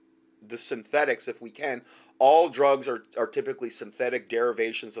from the synthetics if we can. All drugs are typically synthetic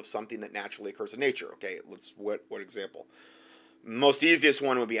derivations of something that naturally occurs in nature. Okay, what example? Most easiest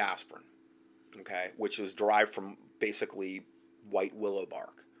one would be aspirin, okay, which was derived from basically white willow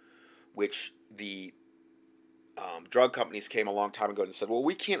bark, which the drug companies came a long time ago and said, well,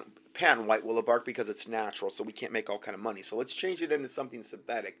 we can't patent white willow bark because it's natural, so we can't make all kind of money. So let's change it into something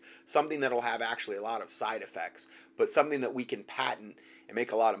synthetic, something that'll have actually a lot of side effects, but something that we can patent and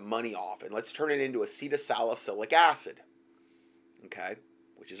make a lot of money off. And let's turn it into acetylsalicylic acid, okay,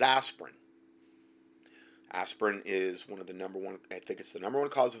 which is aspirin. Aspirin is one of the number one, I think it's the number one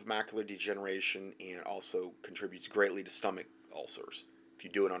cause of macular degeneration and also contributes greatly to stomach ulcers if you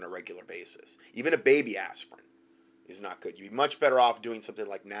do it on a regular basis. Even a baby aspirin is not good. You'd be much better off doing something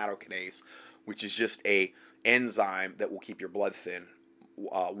like nattokinase, which is just a enzyme that will keep your blood thin,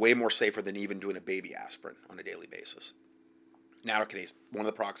 way more safer than even doing a baby aspirin on a daily basis. Nattokinase, one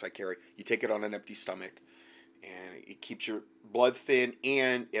of the products I carry, you take it on an empty stomach, and it keeps your blood thin,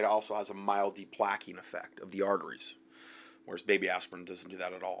 and it also has a mild deplaquing effect of the arteries, whereas baby aspirin doesn't do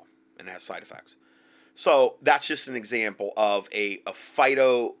that at all, and it has side effects. So that's just an example of a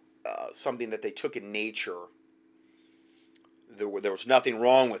phyto, something that they took in nature. There was nothing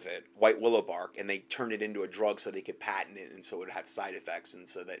wrong with it, white willow bark, and they turned it into a drug so they could patent it, and so it would have side effects, and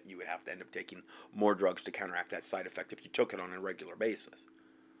so that you would have to end up taking more drugs to counteract that side effect if you took it on a regular basis.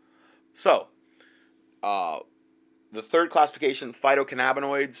 So, the third classification,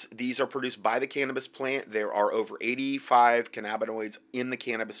 phytocannabinoids, these are produced by the cannabis plant. There are over 85 cannabinoids in the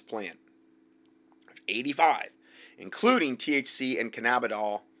cannabis plant. 85, including THC and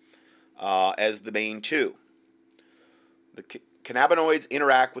cannabidiol as the main two. The cannabinoids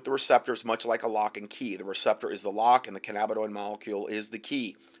interact with the receptors much like a lock and key. The receptor is the lock and the cannabinoid molecule is the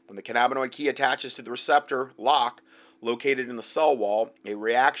key. When the cannabinoid key attaches to the receptor lock located in the cell wall, a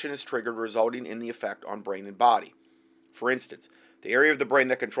reaction is triggered resulting in the effect on brain and body. For instance, the area of the brain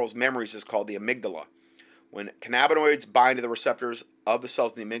that controls memories is called the amygdala. When cannabinoids bind to the receptors of the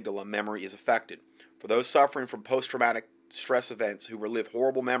cells in the amygdala, memory is affected. For those suffering from post-traumatic stress events who relive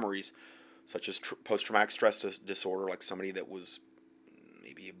horrible memories, such as post-traumatic stress disorder, like somebody that was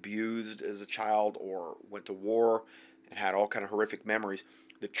maybe abused as a child or went to war and had all kind of horrific memories,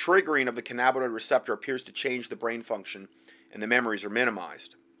 the triggering of the cannabinoid receptor appears to change the brain function and the memories are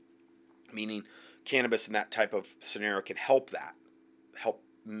minimized. Meaning cannabis in that type of scenario can help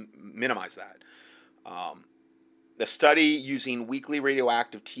minimize that. The study using weakly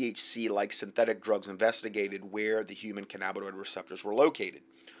radioactive THC like synthetic drugs investigated where the human cannabinoid receptors were located.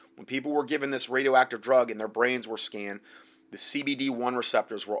 When people were given this radioactive drug and their brains were scanned, the CBD1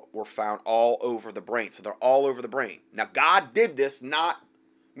 receptors were found all over the brain. So they're all over the brain. Now, God did this, not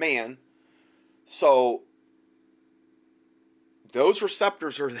man. So those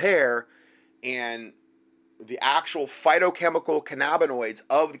receptors are there, and the actual phytochemical cannabinoids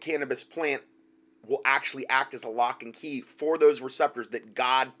of the cannabis plant will actually act as a lock and key for those receptors that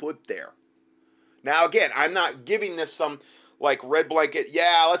God put there. Now, again, I'm not giving this some like red blanket,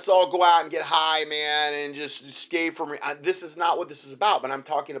 yeah, let's all go out and get high, man, and just escape from. This is not what this is about. But we're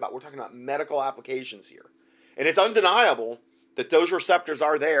talking about medical applications here, and it's undeniable that those receptors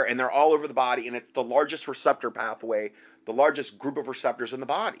are there and they're all over the body, and it's the largest receptor pathway, the largest group of receptors in the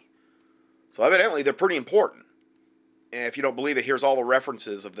body. So evidently, they're pretty important. And if you don't believe it, here's all the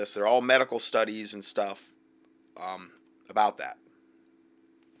references of this. They're all medical studies and stuff about that.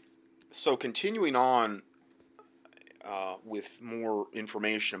 So continuing on with more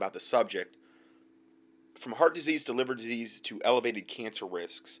information about the subject, from heart disease to liver disease to elevated cancer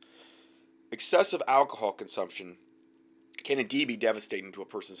risks, excessive alcohol consumption can indeed be devastating to a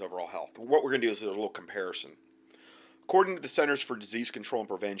person's overall health. What we're going to do is a little comparison. According to the Centers for Disease Control and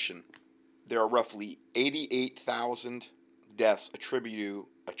Prevention, there are roughly 88,000 deaths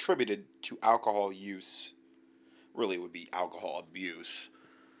attributed to alcohol use really it would be alcohol abuse,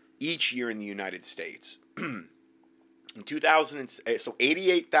 each year in the United States. In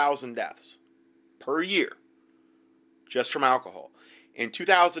 88,000 deaths per year just from alcohol. In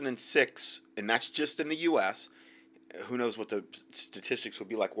 2006, and that's just in the U.S., who knows what the statistics would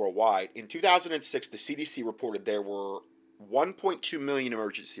be like worldwide. In 2006, the CDC reported there were 1.2 million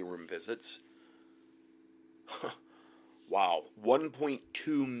emergency room visits. Wow,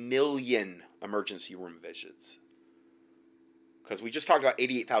 1.2 million emergency room visits. Because we just talked about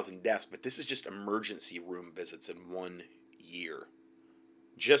 88,000 deaths, but this is just emergency room visits in 1 year.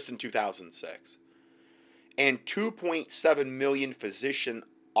 Just in 2006. And 2.7 million physician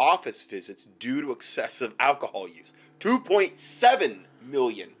office visits due to excessive alcohol use. 2.7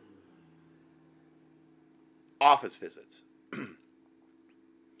 million office visits.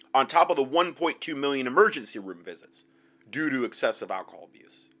 On top of the 1.2 million emergency room visits due to excessive alcohol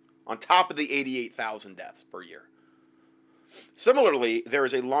abuse. On top of the 88,000 deaths per year. Similarly, there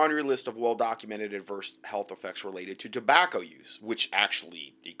is a laundry list of well-documented adverse health effects related to tobacco use, which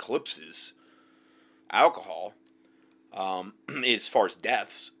actually eclipses alcohol as far as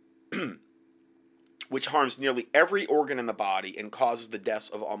deaths, which harms nearly every organ in the body and causes the deaths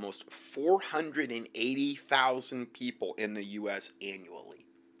of almost 480,000 people in the U.S. annually.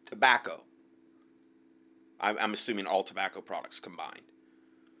 Tobacco. I'm assuming all tobacco products combined.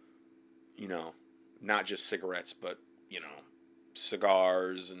 You know, not just cigarettes, but, you know,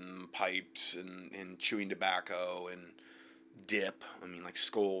 cigars and pipes and chewing tobacco and dip. I mean, like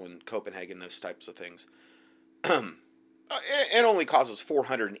Skoal and Copenhagen, those types of things. It only causes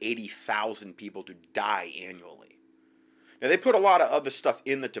 480,000 people to die annually. Now, they put a lot of other stuff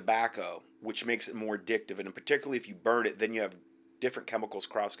in the tobacco, which makes it more addictive. And particularly if you burn it, then you have different chemicals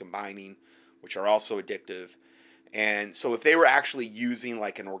cross-combining, which are also addictive. And so if they were actually using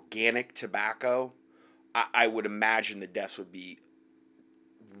like an organic tobacco, I would imagine the deaths would be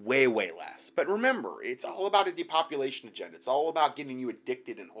way, way less. But remember, it's all about a depopulation agenda. It's all about getting you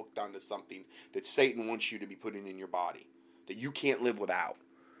addicted and hooked onto something that Satan wants you to be putting in your body, that you can't live without.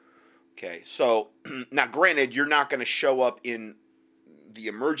 Okay, so now granted, you're not going to show up in the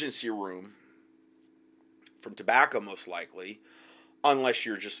emergency room from tobacco most likely, unless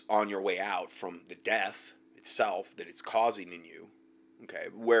you're just on your way out from the death itself that it's causing in you. Okay,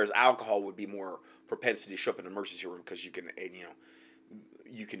 whereas alcohol would be more propensity to show up in an emergency room because you can, you know,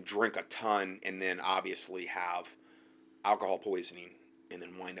 you can drink a ton and then obviously have alcohol poisoning and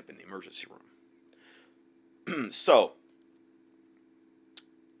then wind up in the emergency room. So,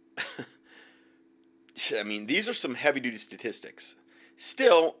 I mean, these are some heavy-duty statistics.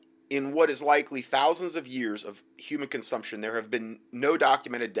 Still, in what is likely thousands of years of human consumption, there have been no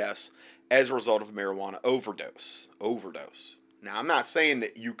documented deaths as a result of marijuana overdose. Now, I'm not saying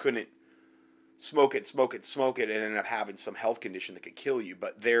that you couldn't smoke it, and end up having some health condition that could kill you,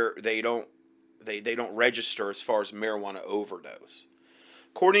 but they don't register as far as marijuana overdose.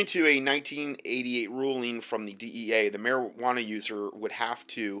 According to a 1988 ruling from the DEA, the marijuana user would have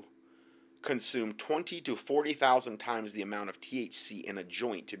to consume 20 to 40,000 times the amount of THC in a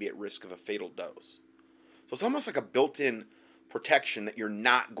joint to be at risk of a fatal dose. So it's almost like a built-in protection that you're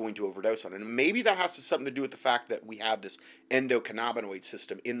not going to overdose on. And maybe that has something to do with the fact that we have this endocannabinoid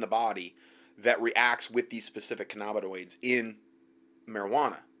system in the body that reacts with these specific cannabinoids in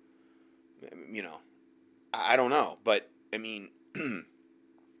marijuana. You know, I don't know, but I mean,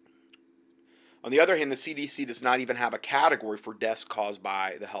 on the other hand, the CDC does not even have a category for deaths caused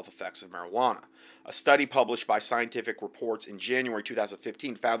by the health effects of marijuana. A study published by Scientific Reports in January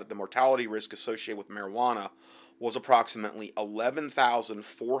 2015 found that the mortality risk associated with marijuana was approximately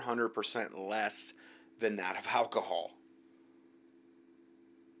 11,400% less than that of alcohol.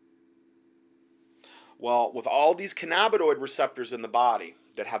 Well, with all these cannabinoid receptors in the body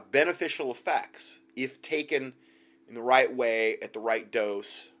that have beneficial effects, if taken in the right way, at the right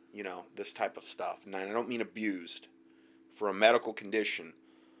dose, you know, this type of stuff. And I don't mean abused, for a medical condition.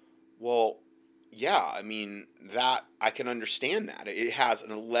 Well, yeah, I mean, that, I can understand that. It has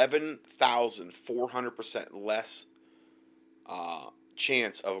an 11,400% less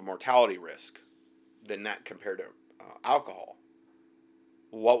chance of a mortality risk than that compared to alcohol.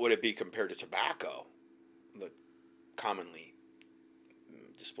 What would it be compared to tobacco? The commonly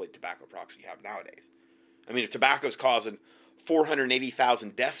displayed tobacco products you have nowadays. I mean, if tobacco is causing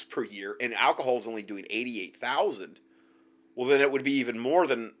 480,000 deaths per year and alcohol is only doing 88,000, well, then it would be even more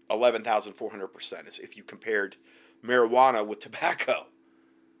than 11,400% if you compared marijuana with tobacco.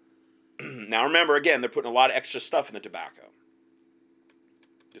 Now, remember, again, they're putting a lot of extra stuff in the tobacco.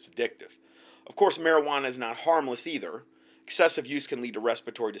 It's addictive. Of course, marijuana is not harmless either, Excessive use can lead to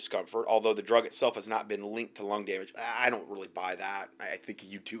respiratory discomfort, although the drug itself has not been linked to lung damage. I don't really buy that. I think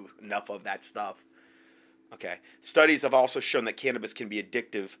you do enough of that stuff. Okay. Studies have also shown that cannabis can be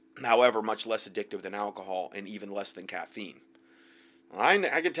addictive, however, much less addictive than alcohol and even less than caffeine.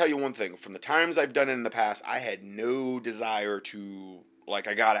 I can tell you one thing. From the times I've done it in the past, I had no desire to, like,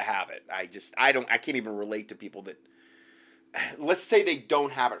 I gotta have it. I can't even relate to people that, let's say they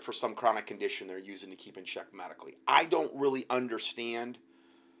don't have it for some chronic condition they're using to keep in check medically. I don't really understand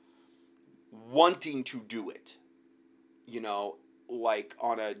wanting to do it, like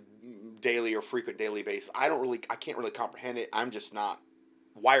on a daily or frequent daily basis. I can't really comprehend it. I'm just not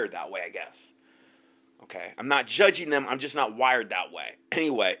wired that way, I guess. Okay, I'm not judging them. I'm just not wired that way.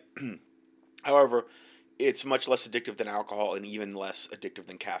 Anyway, however, it's much less addictive than alcohol and even less addictive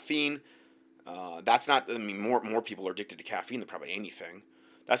than caffeine. That's not, more people are addicted to caffeine than probably anything.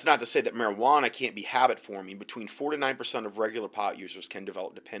 That's not to say that marijuana can't be habit forming. Between 4 to 9% of regular pot users can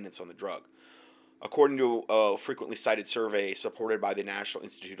develop dependence on the drug. According to a frequently cited survey supported by the National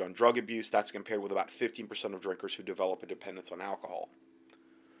Institute on Drug Abuse, that's compared with about 15% of drinkers who develop a dependence on alcohol.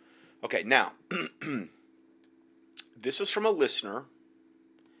 Okay, now, this is from a listener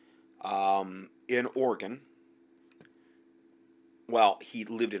in Oregon. Well, he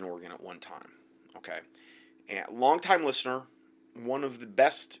lived in Oregon at one time, okay? And longtime listener, one of the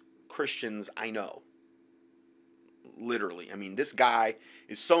best Christians I know. Literally. This guy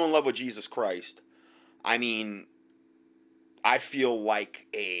is so in love with Jesus Christ. I feel like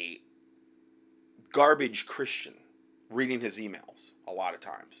a garbage Christian reading his emails a lot of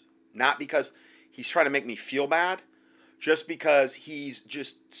times. Not because he's trying to make me feel bad, just because he's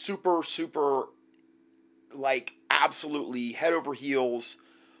just super, super, like, absolutely head over heels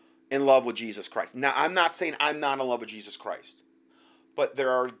in love with Jesus Christ. Now, I'm not saying I'm not in love with Jesus Christ, but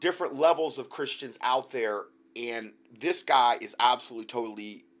there are different levels of Christians out there, and this guy is absolutely,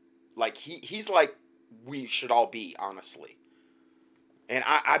 totally, like, he's like we should all be, honestly. And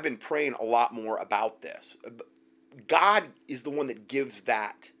I've been praying a lot more about this. God is the one that gives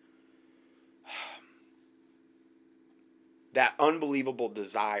that unbelievable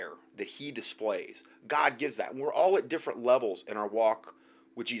desire that he displays. God gives that. And we're all at different levels in our walk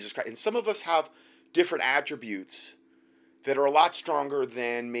with Jesus Christ. And some of us have different attributes that are a lot stronger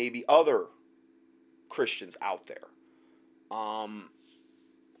than maybe other Christians out there.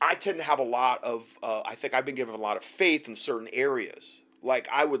 I tend to have a lot of, I think I've been given a lot of faith in certain areas. Like,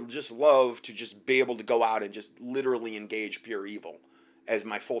 I would just love to just be able to go out and just literally engage pure evil as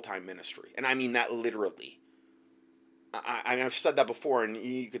my full-time ministry. And I mean that literally. I've said that before, and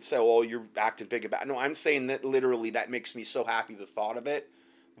you could say, well, you're acting big about it. No, I'm saying that literally that makes me so happy, the thought of it,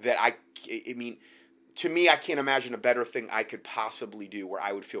 that to me, I can't imagine a better thing I could possibly do where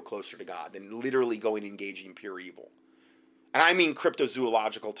I would feel closer to God than literally going and engaging pure evil. And I mean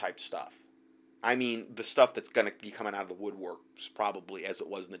cryptozoological type stuff. I mean the stuff that's going to be coming out of the woodworks, probably, as it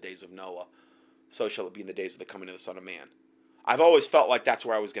was in the days of Noah. So shall it be in the days of the coming of the Son of Man. I've always felt like that's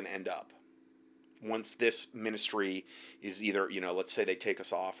where I was going to end up. Once this ministry is either, let's say they take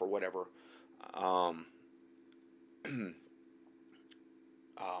us off or whatever.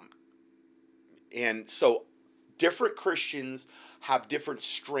 And so different Christians have different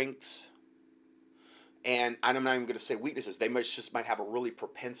strengths. And I'm not even going to say weaknesses. They might have a really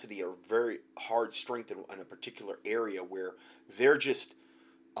propensity or very hard strength in a particular area where they're just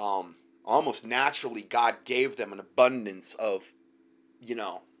almost naturally God gave them an abundance of,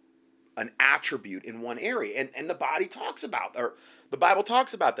 an attribute in one area. And the body talks about, or the Bible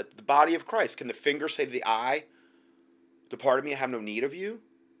talks about that, the body of Christ. Can the finger say to the eye, depart me, I have no need of you?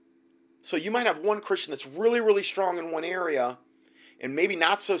 So you might have one Christian that's really, really strong in one area and maybe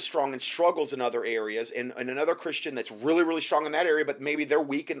not so strong and struggles in other areas, and another Christian that's really, really strong in that area, but maybe they're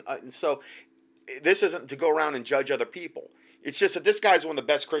weak. And so this isn't to go around and judge other people. It's just that this guy's one of the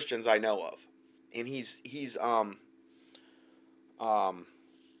best Christians I know of. And he's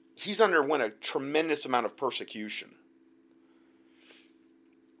underwent a tremendous amount of persecution.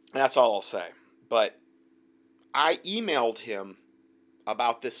 And that's all I'll say. But I emailed him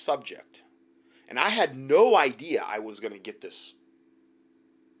about this subject. And I had no idea I was going to get this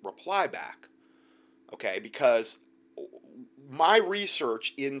reply back. Okay, because my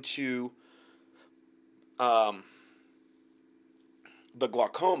research into the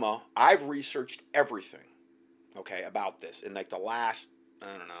glaucoma, I've researched everything, okay, about this in like the last,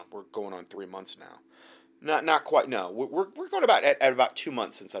 I don't know, we're going on 3 months now. Not quite, no. We're going at about 2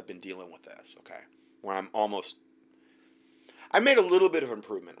 months since I've been dealing with this, okay, where I made a little bit of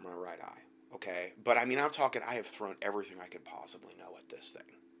improvement in my right eye, okay, but I mean, I'm talking, I have thrown everything I could possibly know at this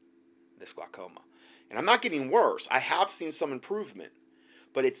thing, this glaucoma. And I'm not getting worse. I have seen some improvement,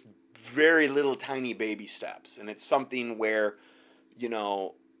 but it's very little tiny baby steps. And it's something where, you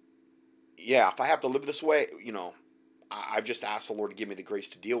know, yeah, if I have to live this way, you know, I've just asked the Lord to give me the grace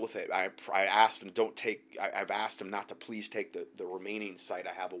to deal with it. I asked him, I've asked him not to please take the remaining sight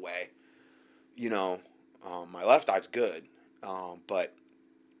I have away. You know, my left eye's good, but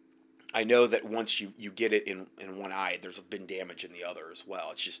I know that once you get it in one eye, there's been damage in the other as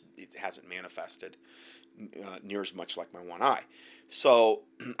well. It's just, it hasn't manifested near as much like my one eye. So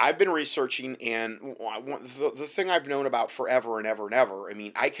I've been researching, and the thing I've known about forever and ever and ever, I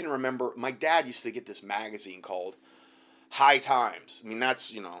mean, I can remember my dad used to get this magazine called High Times. I mean,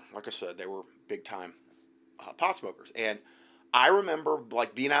 that's, you know, like I said, they were big time pot smokers. And I remember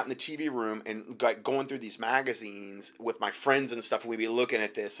like being out in the TV room and like going through these magazines with my friends and stuff, and we'd be looking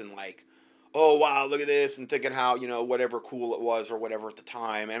at this and like, oh wow, look at this, and thinking how, you know, whatever cool it was or whatever at the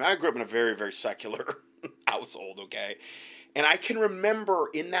time. And I grew up in a very, very secular household, okay? And I can remember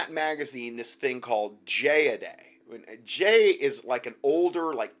in that magazine this thing called J-A-Day. J is like an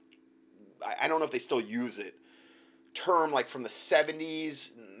older, like, I don't know if they still use it, term like from the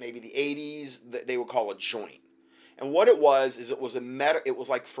 70s, maybe the 80s, that they would call a joint. And what it was is it was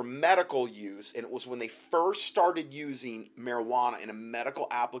like for medical use, and it was when they first started using marijuana in a medical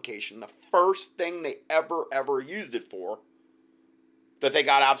application, the first thing they ever used it for, that they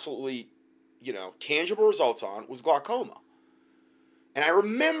got absolutely, you know, tangible results on, was glaucoma. And I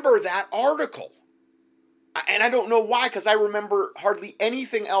remember that article. And I don't know why, because I remember hardly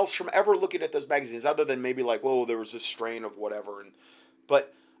anything else from ever looking at those magazines, other than maybe like, whoa, there was this strain of whatever.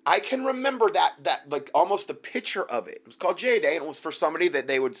 But I can remember that like almost the picture of it. It was called J-Day, and it was for somebody that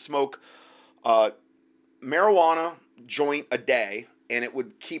they would smoke marijuana joint a day, and it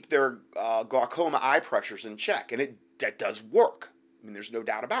would keep their glaucoma eye pressures in check. And that does work. I mean, there's no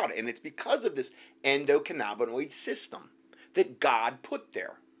doubt about it. And it's because of this endocannabinoid system that God put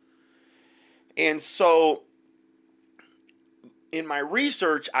there. And so in my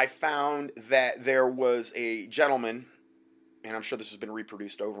research, I found that there was a gentleman, and I'm sure this has been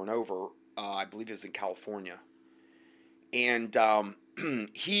reproduced over and over, I believe he's in California, and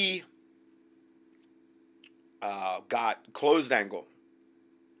he got closed angle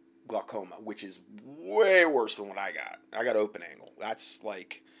glaucoma, which is way worse than what I got. I got open angle. That's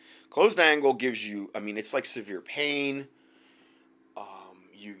like, closed angle gives you, I mean, it's like severe pain.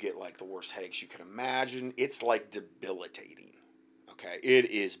 You get like the worst headaches you can imagine. It's like debilitating. Okay, it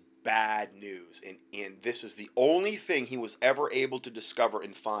is bad news, and this is the only thing he was ever able to discover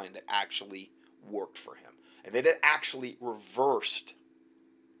and find that actually worked for him, and that it actually reversed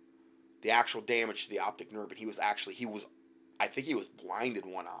the actual damage to the optic nerve. And I think he was blind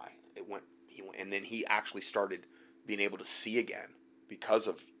in one eye. And then he actually started being able to see again because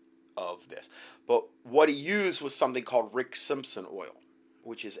of this. But what he used was something called Rick Simpson oil,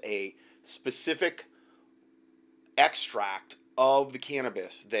 which is a specific extract of the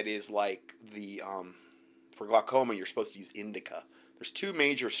cannabis that is like the, for glaucoma, you're supposed to use indica. There's two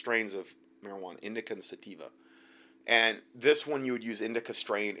major strains of marijuana, indica and sativa. And this one you would use indica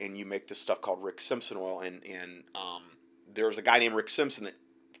strain, and you make this stuff called Rick Simpson oil. And there's a guy named Rick Simpson that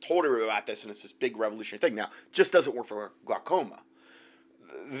told everybody about this, and it's this big revolutionary thing. Now, it just doesn't work for glaucoma.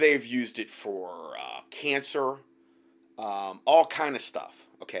 They've used it for cancer, all kind of stuff,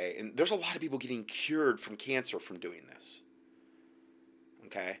 okay? And there's a lot of people getting cured from cancer from doing this,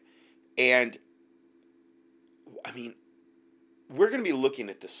 okay? And, I mean, we're going to be looking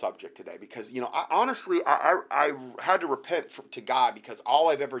at this subject today because, you know, I had to repent to God because all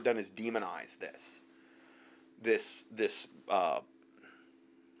I've ever done is demonize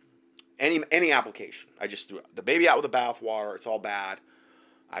any application. I just threw the baby out with the bathwater. It's all bad.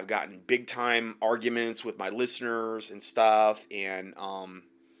 I've gotten big time arguments with my listeners and stuff, and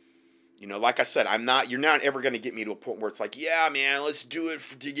you know, like I said, you're not ever going to get me to a point where it's like, yeah, man, let's do it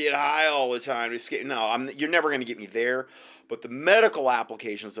to get high all the time. You're never going to get me there. But the medical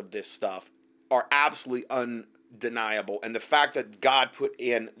applications of this stuff are absolutely undeniable, and the fact that God put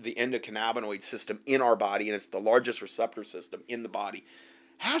in the endocannabinoid system in our body, and it's the largest receptor system in the body,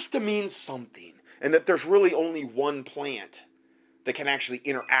 has to mean something, and that there's really only one plant that can actually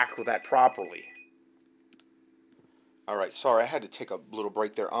interact with that properly. All right, sorry, I had to take a little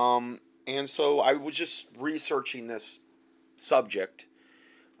break there. And so I was just researching this subject,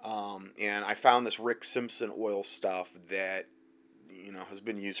 and I found this Rick Simpson oil stuff that, you know, has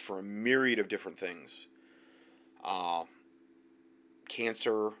been used for a myriad of different things.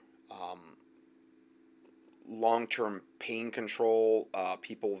 Cancer, long-term pain control,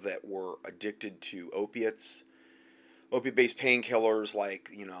 people that were addicted to opiates, opiate-based painkillers like,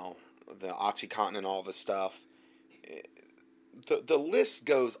 you know, the OxyContin and all this stuff. The list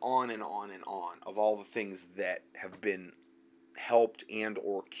goes on and on and on of all the things that have been helped and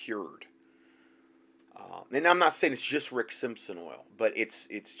or cured. And I'm not saying it's just Rick Simpson oil, but it's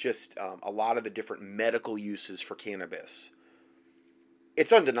just a lot of the different medical uses for cannabis.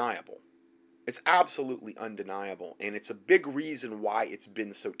 It's undeniable. It's absolutely undeniable, and it's a big reason why it's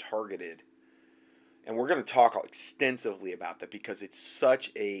been so targeted. And we're going to talk extensively about that because it's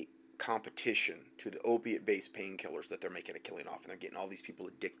such a competition to the opiate-based painkillers that they're making a killing off, and they're getting all these people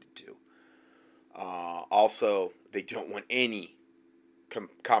addicted to. Also, they don't want any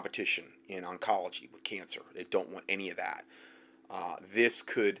competition in oncology with cancer. They don't want any of that. This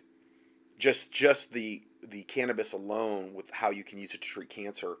could just the cannabis alone, with how you can use it to treat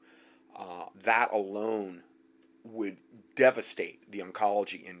cancer, that alone would devastate the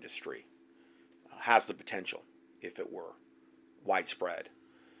oncology industry. Has the potential if it were widespread.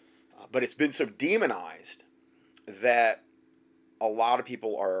 But it's been so demonized that a lot of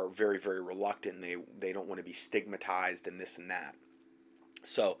people are very, very reluctant, and they don't want to be stigmatized and this and that.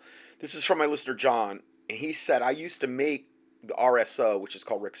 So this is from my listener John, and he said, I used to make the RSO, which is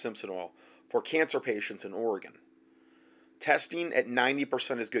called Rick Simpson oil, for cancer patients in Oregon. Testing at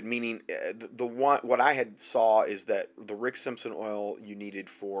 90% is good, meaning what I had saw is that the Rick Simpson oil you needed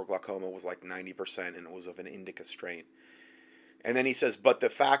for glaucoma was like 90%, and it was of an indica strain. And then he says, but the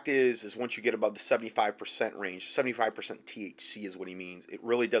fact is once you get above the 75% range, 75% THC is what he means, it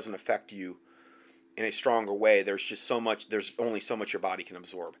really doesn't affect you in a stronger way. There's only so much your body can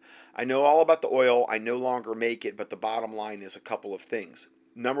absorb. I know all about the oil. I no longer make it, but the bottom line is a couple of things.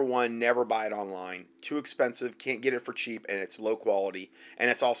 Number one, never buy it online. Too expensive, can't get it for cheap, and it's low quality, and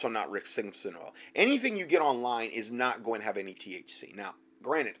it's also not Rick Simpson oil. Anything you get online is not going to have any THC. Now,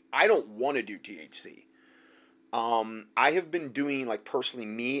 granted, I don't want to do THC. I have been doing, like personally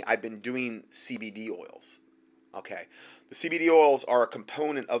me, I've been doing CBD oils. Okay. The CBD oils are a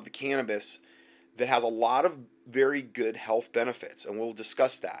component of the cannabis that has a lot of very good health benefits, and we'll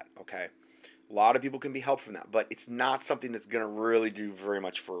discuss that, okay? A lot of people can be helped from that, but it's not something that's going to really do very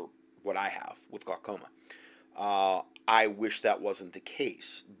much for what I have with glaucoma. I wish that wasn't the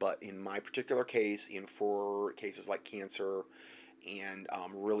case, but in my particular case, and for cases like cancer and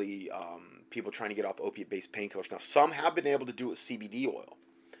really people trying to get off opiate-based painkillers. Now, some have been able to do it with CBD oil.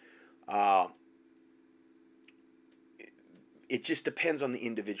 It just depends on the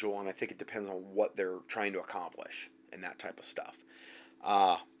individual, and I think it depends on what they're trying to accomplish and that type of stuff.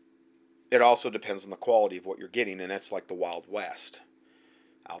 It also depends on the quality of what you're getting, and that's like the Wild West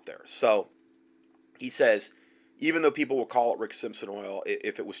out there. So he says, even though people will call it Rick Simpson oil,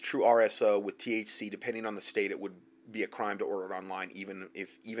 if it was true RSO with THC, depending on the state, it would be a crime to order it online, even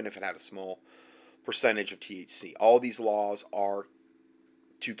if it had a small percentage of THC. All these laws are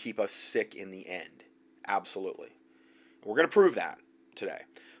to keep us sick in the end. Absolutely. We're going to prove that today.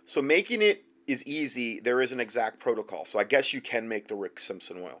 So making it is easy. There is an exact protocol. So I guess you can make the Rick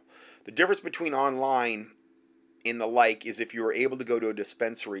Simpson oil. The difference between online and the like is if you were able to go to a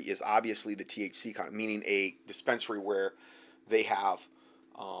dispensary is obviously the THC kind, meaning a dispensary where they have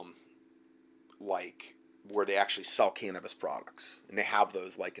like where they actually sell cannabis products, and they have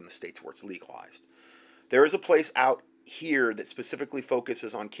those like in the states where it's legalized. There is a place out here that specifically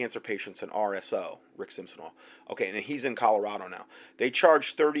focuses on cancer patients and RSO, Rick Simpson oil. Okay, and he's in Colorado now. They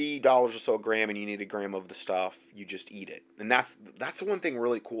charge $30 or so a gram, and you need a gram of the stuff. You just eat it, and that's the one thing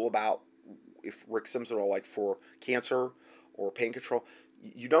really cool about if Rick Simpson oil, like for cancer or pain control,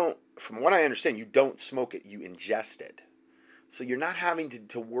 you don't, from what I understand, you don't smoke it, you ingest it. So you're not having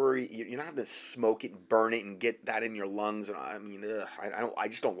to worry. You're not having to smoke it and burn it and get that in your lungs. And I mean, I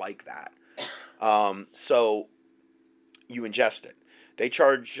just don't like that. So you ingest it. They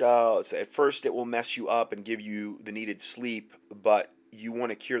charge. At first, it will mess you up and give you the needed sleep, but you want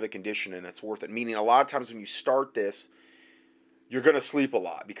to cure the condition, and it's worth it. Meaning, a lot of times when you start this, you're going to sleep a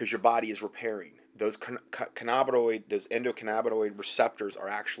lot because your body is repairing. Those cannabinoid, those endocannabinoid receptors are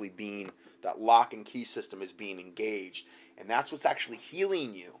actually being, that lock and key system is being engaged. And that's what's actually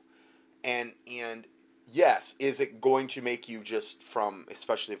healing you. And yes, is it going to make you just from,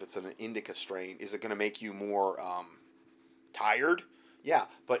 especially if it's an indica strain, is it going to make you more tired? Yeah,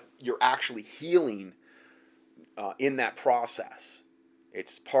 but you're actually healing in that process.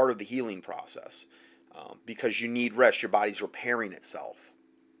 It's part of the healing process because you need rest. Your body's repairing itself.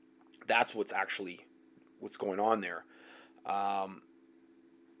 That's what's going on there.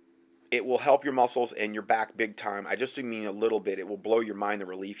 It will help your muscles and your back big time. I just mean a little bit. It will blow your mind, the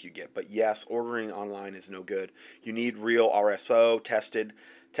relief you get. But yes, ordering online is no good. You need real RSO tested.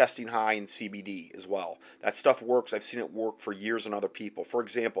 testing high in CBD as well. That stuff works. I've seen it work for years on other people. For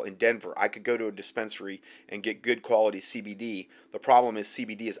example, in Denver, I could go to a dispensary and get good quality CBD. The problem is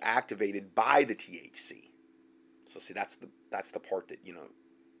CBD is activated by the THC. So see, that's the part that, you know,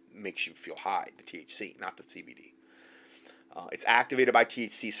 makes you feel high, the THC, not the CBD. It's activated by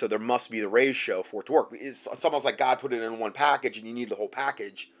THC, so there must be the ratio for it to work. It's almost like God put it in one package and you need the whole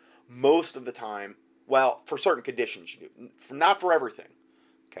package. Most of the time, well, for certain conditions you do. Not for everything.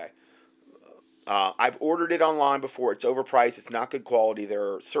 Okay. I've ordered it online before. It's overpriced. It's not good quality.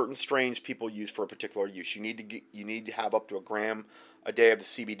 There are certain strains people use for a particular use. You need to have up to 1 gram a day of the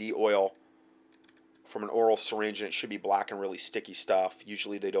CBD oil from an oral syringe, and it should be black and really sticky stuff.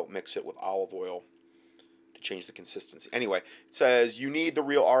 Usually they don't mix it with olive oil to change the consistency. Anyway, it says you need the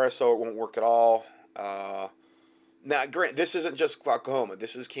real RSO. It won't work at all. Now, grant, this isn't just glaucoma.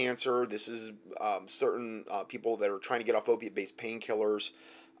 This is cancer. This is certain people that are trying to get off opiate-based painkillers.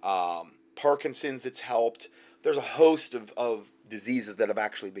 Parkinson's, it's helped. There's a host of diseases that have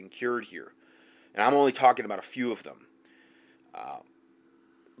actually been cured here. And I'm only talking about a few of them.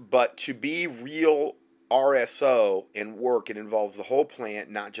 But to be real RSO and work, it involves the whole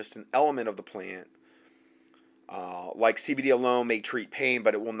plant, not just an element of the plant. Like CBD alone may treat pain,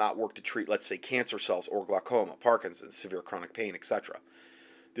 but it will not work to treat, let's say, cancer cells or glaucoma, Parkinson's, severe chronic pain, etc.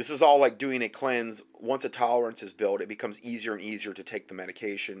 This is all like doing a cleanse. Once a tolerance is built, it becomes easier and easier to take the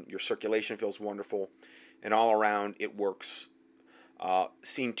medication. Your circulation feels wonderful, and all around it works.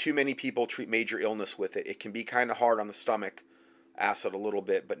 Seeing too many people treat major illness with it, it can be kind of hard on the stomach, acid a little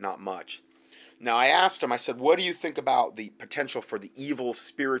bit, but not much. Now, I asked him, I said, what do you think about the potential for the evil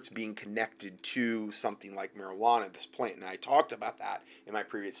spirits being connected to something like marijuana, this plant? And I talked about that in my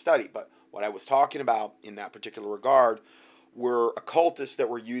previous study, but what I was talking about in that particular regard were occultists that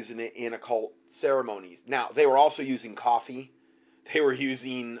were using it in occult ceremonies. Now, they were also using coffee. They were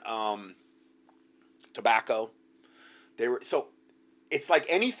using tobacco. So it's like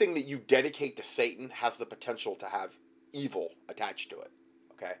anything that you dedicate to Satan has the potential to have evil attached to it.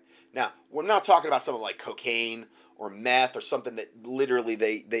 Okay? Now, we're not talking about something like cocaine or meth or something that literally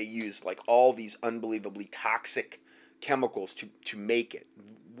they use like all these unbelievably toxic chemicals to make it.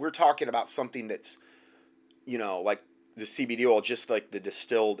 We're talking about something that's, you know, like the CBD oil, just like the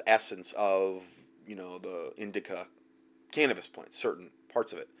distilled essence of, you know, the indica cannabis plant, certain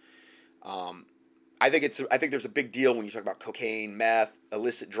parts of it. I think there's a big deal when you talk about cocaine, meth,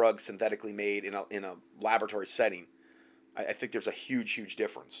 illicit drugs synthetically made in a laboratory setting. I think there's a huge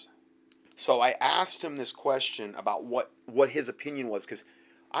difference. So I asked him this question about what his opinion was, because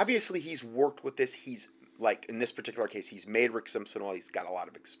obviously he's worked with this. He's, like in this particular case, he's made Rick Simpson oil. He's got a lot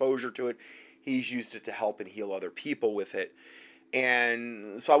of exposure to it. He's used it to help and heal other people with it.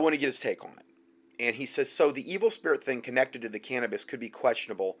 And so I want to get his take on it. And he says, so the evil spirit thing connected to the cannabis could be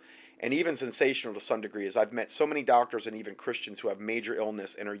questionable and even sensational to some degree, as I've met so many doctors and even Christians who have major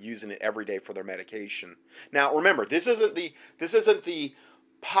illness and are using it every day for their medication. Now, remember, this isn't the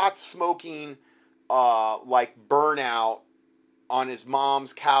pot smoking like burnout on his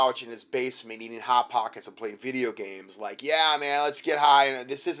mom's couch in his basement eating Hot Pockets and playing video games. Like, yeah, man, let's get high. And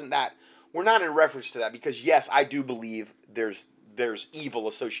this isn't that. We're not in reference to that, because yes, I do believe there's evil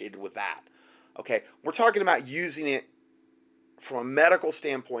associated with that. Okay, we're talking about using it from a medical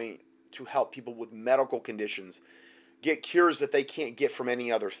standpoint to help people with medical conditions get cures that they can't get from any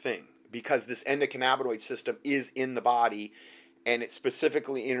other thing, because this endocannabinoid system is in the body, and it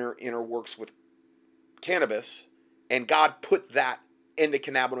specifically interworks with cannabis, and God put that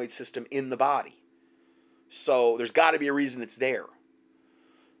endocannabinoid system in the body. So there's got to be a reason it's there.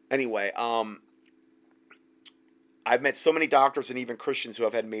 Anyway, I've met so many doctors and even Christians who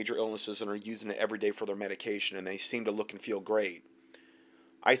have had major illnesses and are using it every day for their medication, and they seem to look and feel great.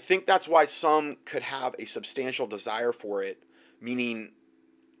 I think that's why some could have a substantial desire for it, meaning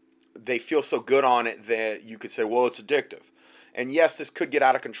they feel so good on it that you could say, well, it's addictive. And yes, this could get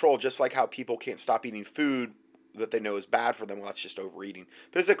out of control, just like how people can't stop eating food that they know is bad for them. Well, that's just overeating.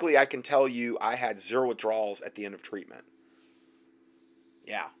 Physically, I can tell you I had 0 withdrawals at the end of treatment.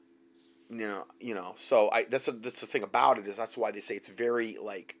 Yeah. You know, so that's the thing about it, is that's why they say it's very,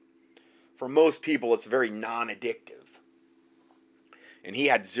 like, for most people, it's very non-addictive. And he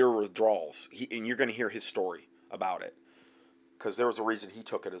had 0 withdrawals. And you're going to hear his story about it, because there was a reason he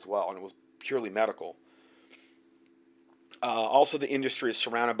took it as well, and it was purely medical. Also, the industry is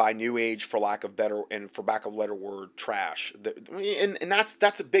surrounded by new age, for lack of better word, trash. And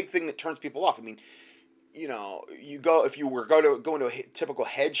that's a big thing that turns people off. I mean, you know, if you were go into a typical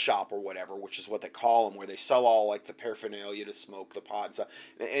head shop or whatever, which is what they call them, where they sell all like the paraphernalia to smoke the pot and stuff.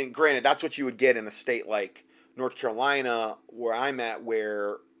 And granted, that's what you would get in a state like North Carolina, where I'm at,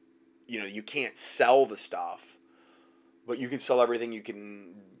 where you can't sell the stuff, but you can sell everything you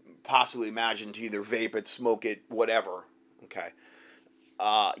can possibly imagine to either vape it, smoke it, whatever. Okay.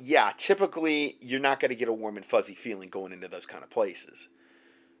 Yeah, typically you're not going to get a warm and fuzzy feeling going into those kind of places.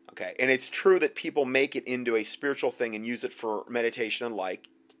 Okay. And it's true that people make it into a spiritual thing and use it for meditation and like.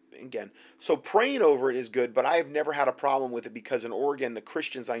 Again, so praying over it is good, but I've never had a problem with it because in Oregon, the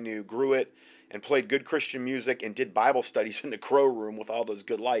Christians I knew grew it and played good Christian music and did Bible studies in the Crow Room with all those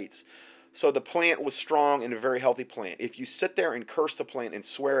good lights. So the plant was strong and a very healthy plant. If you sit there and curse the plant and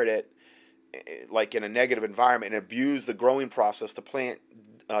swear at it, like in a negative environment, and abuse the growing process, the plant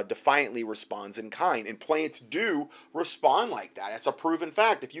defiantly responds in kind. And plants do respond like that. It's a proven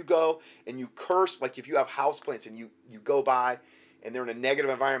fact. If you go and you curse, like if you have house plants and you go by and they're in a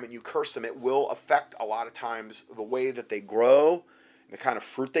negative environment, you curse them, it will affect a lot of times the way that they grow, the kind of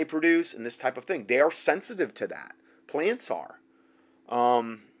fruit they produce, and this type of thing. They are sensitive to that. Plants are.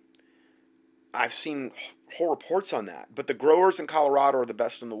 I've seen whole reports on that. But the growers in Colorado are the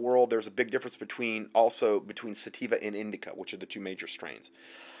best in the world. There's a big difference between sativa and indica, which are the two major strains.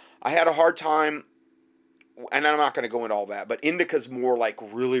 I had a hard time, and I'm not going to go into all that, but indica's more like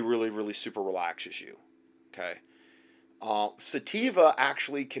really, really, really super relaxes you. Okay. Sativa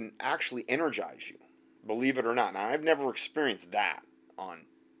can energize you, believe it or not. Now, I've never experienced that on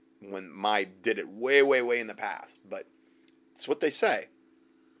when I did it way, way, way in the past, but it's what they say,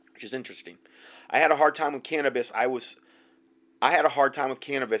 which is interesting. I had a hard time with cannabis. I had a hard time with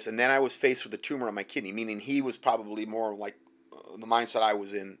cannabis, and then I was faced with a tumor on my kidney, meaning he was probably more like the mindset I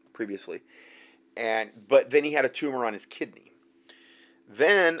was in previously. But then he had a tumor on his kidney.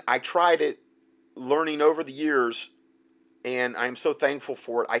 Then I tried it, learning over the years, and I'm so thankful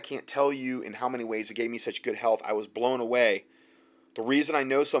for it. I can't tell you in how many ways it gave me such good health. I was blown away. The reason I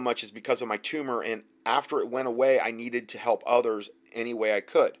know so much is because of my tumor, and after it went away, I needed to help others any way I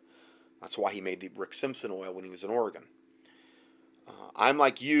could. That's why he made the Rick Simpson oil when he was in Oregon. I'm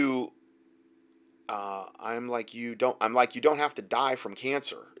like you don't have to die from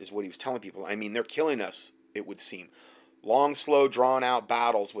cancer, is what he was telling people. I mean, they're killing us, it would seem. Long, slow, drawn out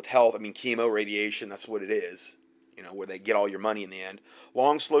battles with health. I mean, chemo, radiation, that's what it is. Where they get all your money in the end.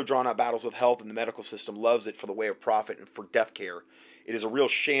 Long, slow, drawn out battles with health, and the medical system loves it for the way of profit and for death care. It is a real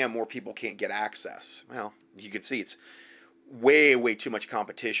sham. More people can't get access. Well, you can see it's way, way too much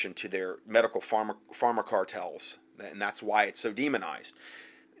competition to their medical pharma cartels, and that's why it's so demonized.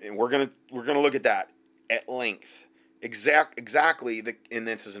 And we're gonna look at that at length. Exactly, and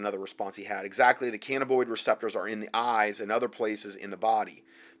this is another response he had. Exactly, the cannabinoid receptors are in the eyes and other places in the body.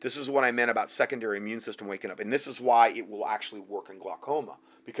 This is what I meant about secondary immune system waking up, and this is why it will actually work in glaucoma,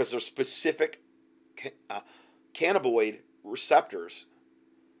 because there's specific cannabinoid receptors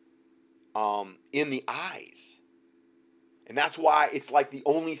in the eyes. And that's why it's like the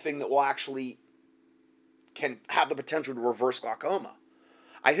only thing that will actually can have the potential to reverse glaucoma.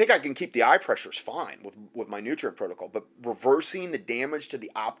 I think I can keep the eye pressures fine with my nutrient protocol, but reversing the damage to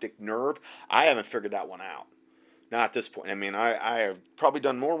the optic nerve, I haven't figured that one out. Not at this point. I mean, I have probably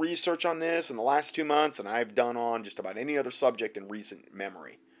done more research on this in the last 2 months than I've done on just about any other subject in recent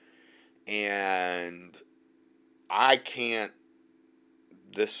memory. And I can't,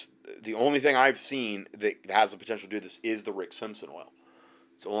 the only thing I've seen that has the potential to do this is the Rick Simpson oil.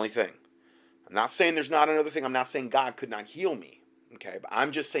 It's the only thing. I'm not saying there's not another thing. I'm not saying God could not heal me. Okay, but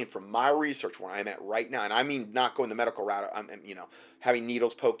I'm just saying from my research where I'm at right now, and I mean not going the medical route, I'm having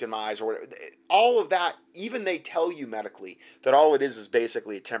needles poked in my eyes or whatever, all of that, even they tell you medically that all it is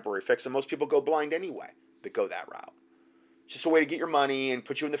basically a temporary fix, and most people go blind anyway that go that route. It's just a way to get your money and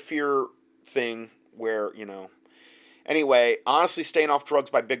put you in the fear thing where, Anyway, honestly, staying off drugs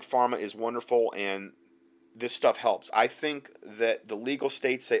by Big Pharma is wonderful, and this stuff helps. I think that the legal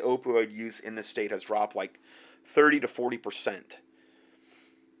states say opioid use in this state has dropped like 30 to 40%.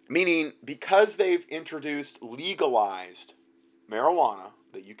 Meaning, because they've legalized marijuana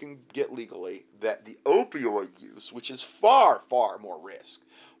that you can get legally, that the opioid use, which is far, far more risk,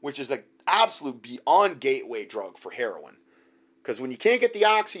 which is an absolute beyond gateway drug for heroin. Because when you can't get the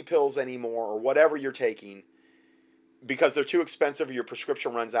oxy pills anymore or whatever you're taking, because they're too expensive or your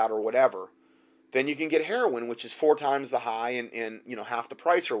prescription runs out or whatever, then you can get heroin, which is 4 times the high and half the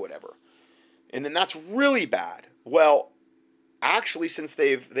price or whatever. And then that's really bad. Well, actually, since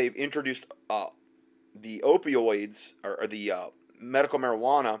they've introduced the opioids or the medical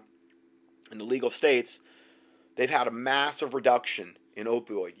marijuana in the legal states, they've had a massive reduction in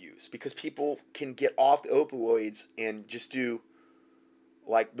opioid use because people can get off the opioids and just do,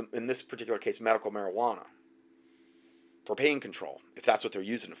 like in this particular case, medical marijuana for pain control, if that's what they're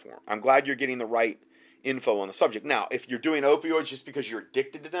using it for. I'm glad you're getting the right info on the subject. Now, if you're doing opioids just because you're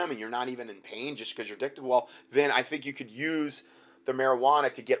addicted to them and you're not even in pain just because you're addicted, well, then I think you could use the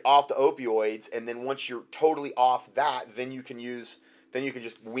marijuana to get off the opioids, and then once you're totally off that, then you can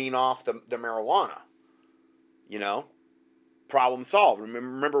just wean off the marijuana. You know? Problem solved.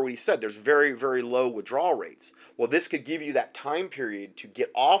 Remember what he said, there's very, very low withdrawal rates. Well, this could give you that time period to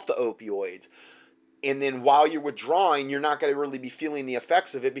get off the opioids, and then while you're withdrawing, you're not going to really be feeling the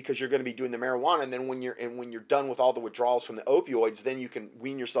effects of it because you're going to be doing the marijuana, and then when you're done with all the withdrawals from the opioids, then you can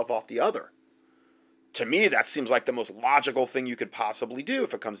wean yourself off the other. To me, that seems like the most logical thing you could possibly do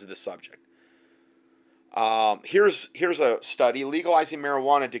if it comes to this subject. Here's a study. Legalizing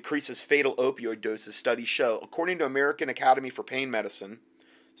marijuana decreases fatal opioid doses, studies show. According to American Academy for Pain Medicine,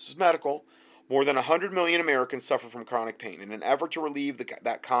 this is medical, more than 100 million Americans suffer from chronic pain. In an effort to relieve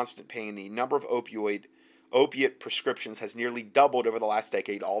that constant pain, the number of opiate prescriptions has nearly doubled over the last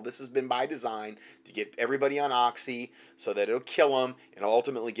decade. All this has been by design to get everybody on oxy so that it'll kill them and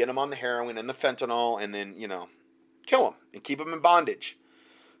ultimately get them on the heroin and the fentanyl and then, kill them and keep them in bondage.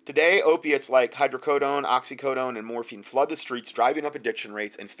 Today, opiates like hydrocodone, oxycodone, and morphine flood the streets, driving up addiction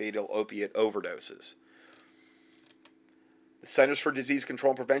rates and fatal opiate overdoses. The Centers for Disease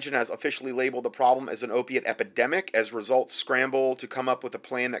Control and Prevention has officially labeled the problem as an opiate epidemic as results scramble to come up with a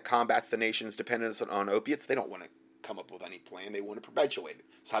plan that combats the nation's dependence on opiates. They don't want to come up with any plan. They want to perpetuate it.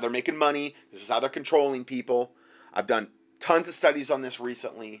 It's how they're making money. This is how they're controlling people. I've done tons of studies on this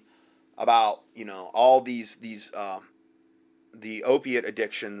recently about, all these the opiate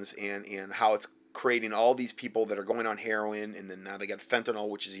addictions and how it's creating all these people that are going on heroin, and then now they got fentanyl,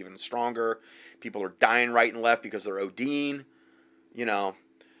 which is even stronger. People are dying right and left because they're ODing.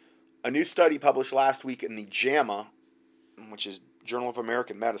 A new study published last week in the JAMA, which is Journal of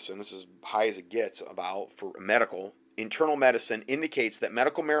American Medicine, this is as high as it gets about for medical, internal medicine, indicates that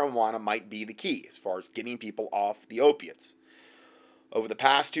medical marijuana might be the key as far as getting people off the opiates. Over the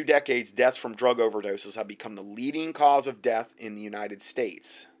past 2 decades, deaths from drug overdoses have become the leading cause of death in the United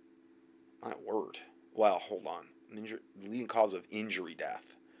States. My word. Well, hold on. Leading cause of injury death.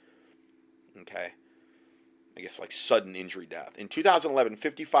 Okay. I guess like sudden injury death. In 2011,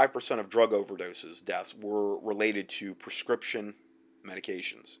 55% of drug overdoses deaths were related to prescription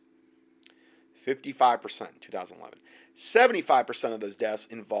medications. 55% in 2011. 75% of those deaths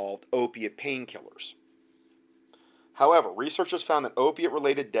involved opiate painkillers. However, researchers found that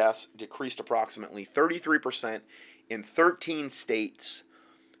opiate-related deaths decreased approximately 33% in 13 states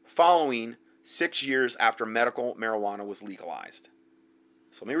following 6 years after medical marijuana was legalized.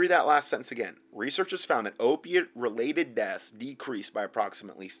 So let me read that last sentence again. Researchers found that opiate-related deaths decreased by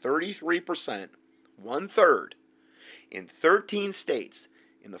approximately 33%, 1/3, in 13 states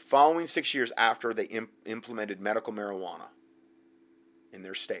in the following 6 years after they implemented medical marijuana in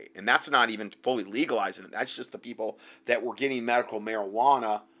their state. And that's not even fully legalizing it. That's just the people that were getting medical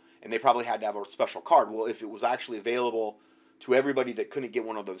marijuana, and they probably had to have a special card. Well, if it was actually available to everybody that couldn't get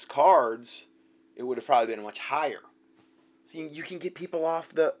one of those cards, it would have probably been much higher. So you can get people off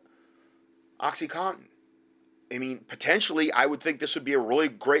the OxyContin. I mean, potentially, I would think this would be a really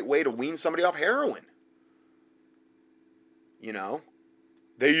great way to wean somebody off heroin.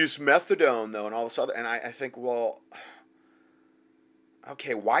 They use methadone, though, and all this other, and I think, well,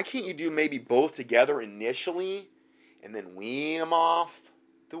 okay, why can't you do maybe both together initially and then wean them off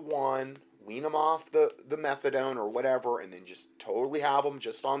the one, wean them off the methadone or whatever, and then just totally have them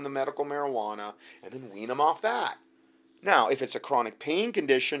just on the medical marijuana and then wean them off that? Now, if it's a chronic pain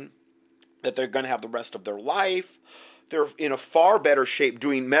condition that they're going to have the rest of their life, they're in a far better shape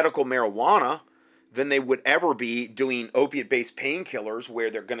doing medical marijuana than they would ever be doing opiate-based painkillers where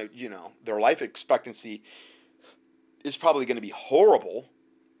they're going to, their life expectancy is probably going to be horrible.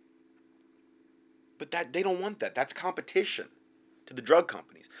 But that they don't want that. That's competition to the drug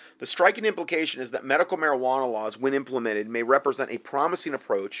companies. The striking implication is that medical marijuana laws, when implemented, may represent a promising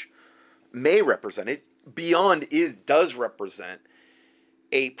approach, does represent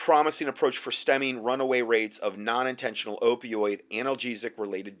a promising approach for stemming runaway rates of non-intentional opioid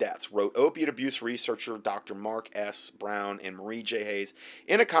analgesic-related deaths, wrote opiate abuse researcher Dr. Mark S. Brown and Marie J. Hayes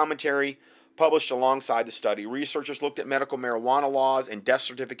in a commentary published alongside the study. Researchers looked at medical marijuana laws and death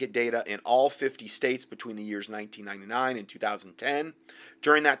certificate data in all 50 states between the years 1999 and 2010.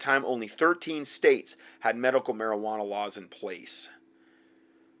 During that time, only 13 states had medical marijuana laws in place.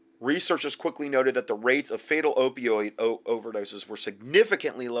 Researchers quickly noted that the rates of fatal opioid overdoses were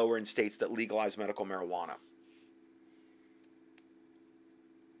significantly lower in states that legalized medical marijuana.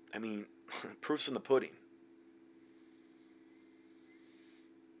 I mean, proof's in the pudding.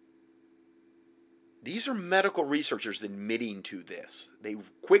 These are medical researchers admitting to this. They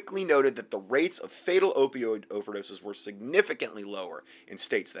quickly noted that the rates of fatal opioid overdoses were significantly lower in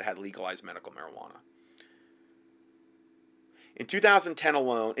states that had legalized medical marijuana. In 2010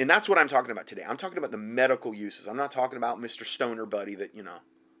 alone, and that's what I'm talking about today. I'm talking about the medical uses. I'm not talking about Mr. Stoner buddy that, I'm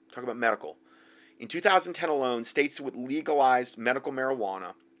talking about medical. In 2010 alone, states with legalized medical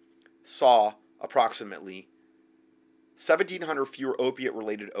marijuana saw approximately 1,700 fewer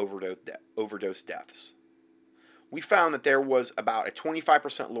opiate-related overdose deaths. We found that there was about a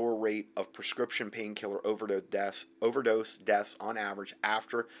 25% lower rate of prescription painkiller overdose deaths on average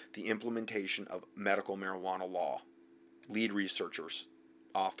after the implementation of medical marijuana law. Lead researchers,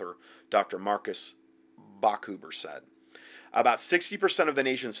 author Dr. Marcus Bachhuber said. About 60% of the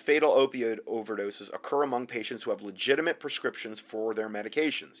nation's fatal opioid overdoses occur among patients who have legitimate prescriptions for their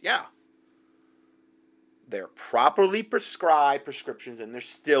medications. Yeah. They're properly prescribed prescriptions and they're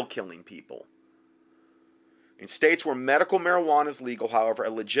still killing people. In states where medical marijuana is legal, however, a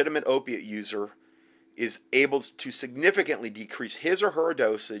legitimate opiate user is able to significantly decrease his or her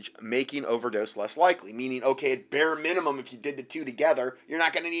dosage, making overdose less likely. Meaning, okay, at bare minimum, if you did the two together, you're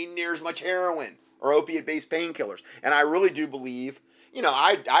not going to need near as much heroin or opiate-based painkillers. And I really do believe,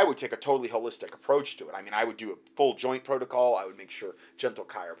 I would take a totally holistic approach to it. I mean, I would do a full joint protocol. I would make sure gentle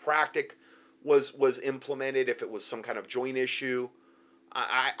chiropractic was implemented if it was some kind of joint issue.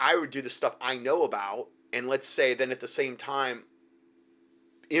 I would do the stuff I know about, and let's say then at the same time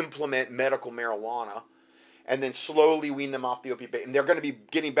implement medical marijuana and then slowly wean them off the opiate. And they're going to be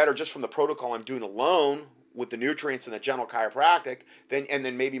getting better just from the protocol I'm doing alone with the nutrients and the gentle chiropractic, and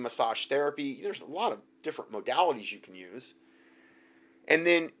then maybe massage therapy. There's a lot of different modalities you can use. And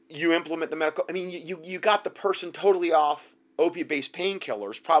then you implement the medical. I mean, you got the person totally off opiate-based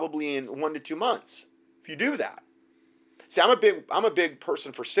painkillers probably in 1 to 2 months if you do that. See, I'm a big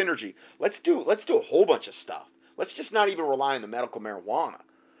person for synergy. Let's do a whole bunch of stuff. Let's just not even rely on the medical marijuana,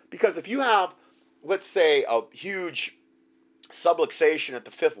 because if you have, let's say, a huge subluxation at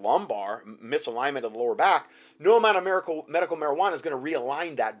the fifth lumbar, misalignment of the lower back, no amount of medical marijuana is going to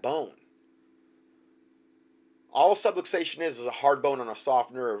realign that bone. All subluxation is a hard bone on a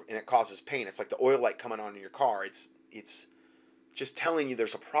soft nerve, and it causes pain. It's like the oil light coming on in your car. It's just telling you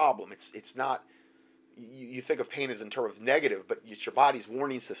there's a problem. It's not, you think of pain as in terms of negative, but it's your body's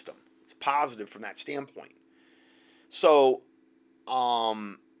warning system. It's positive from that standpoint. So,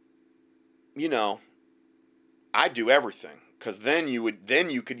 I'd do everything, because then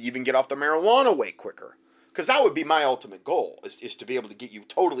you could even get off the marijuana way quicker. Because that would be my ultimate goal, is to be able to get you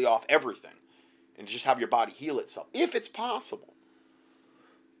totally off everything and just have your body heal itself, if it's possible.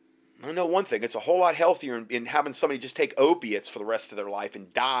 I know one thing, it's a whole lot healthier in having somebody just take opiates for the rest of their life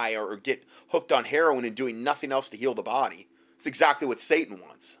and die or get hooked on heroin and doing nothing else to heal the body. It's exactly what Satan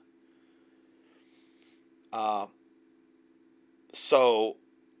wants. So,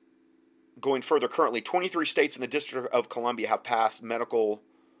 going further, currently 23 states in the District of Columbia have passed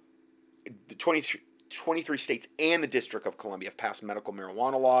 23 states and the District of Columbia have passed medical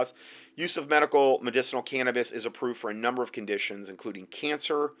marijuana laws. Use of medicinal cannabis is approved for a number of conditions, including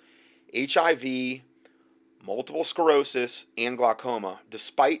cancer, HIV, multiple sclerosis, and glaucoma.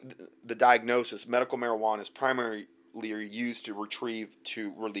 Despite the diagnosis, medical marijuana is primarily used to relieve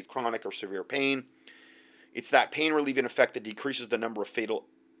chronic or severe pain. It's that pain-relieving effect that decreases the number of fatal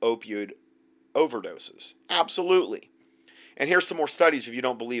opioid overdoses. Absolutely. And here's some more studies if you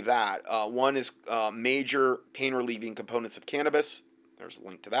don't believe that. One is major pain-relieving components of cannabis. There's a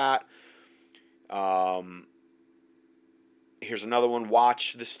link to that. Here's another one.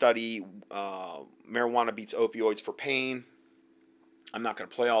 Watch the study, Marijuana Beats Opioids for Pain. I'm not going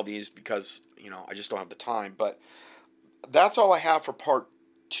to play all these because, I just don't have the time. But that's all I have for part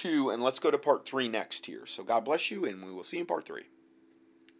 2, and let's go to part 3 next here. So God bless you, and we will see you in part 3.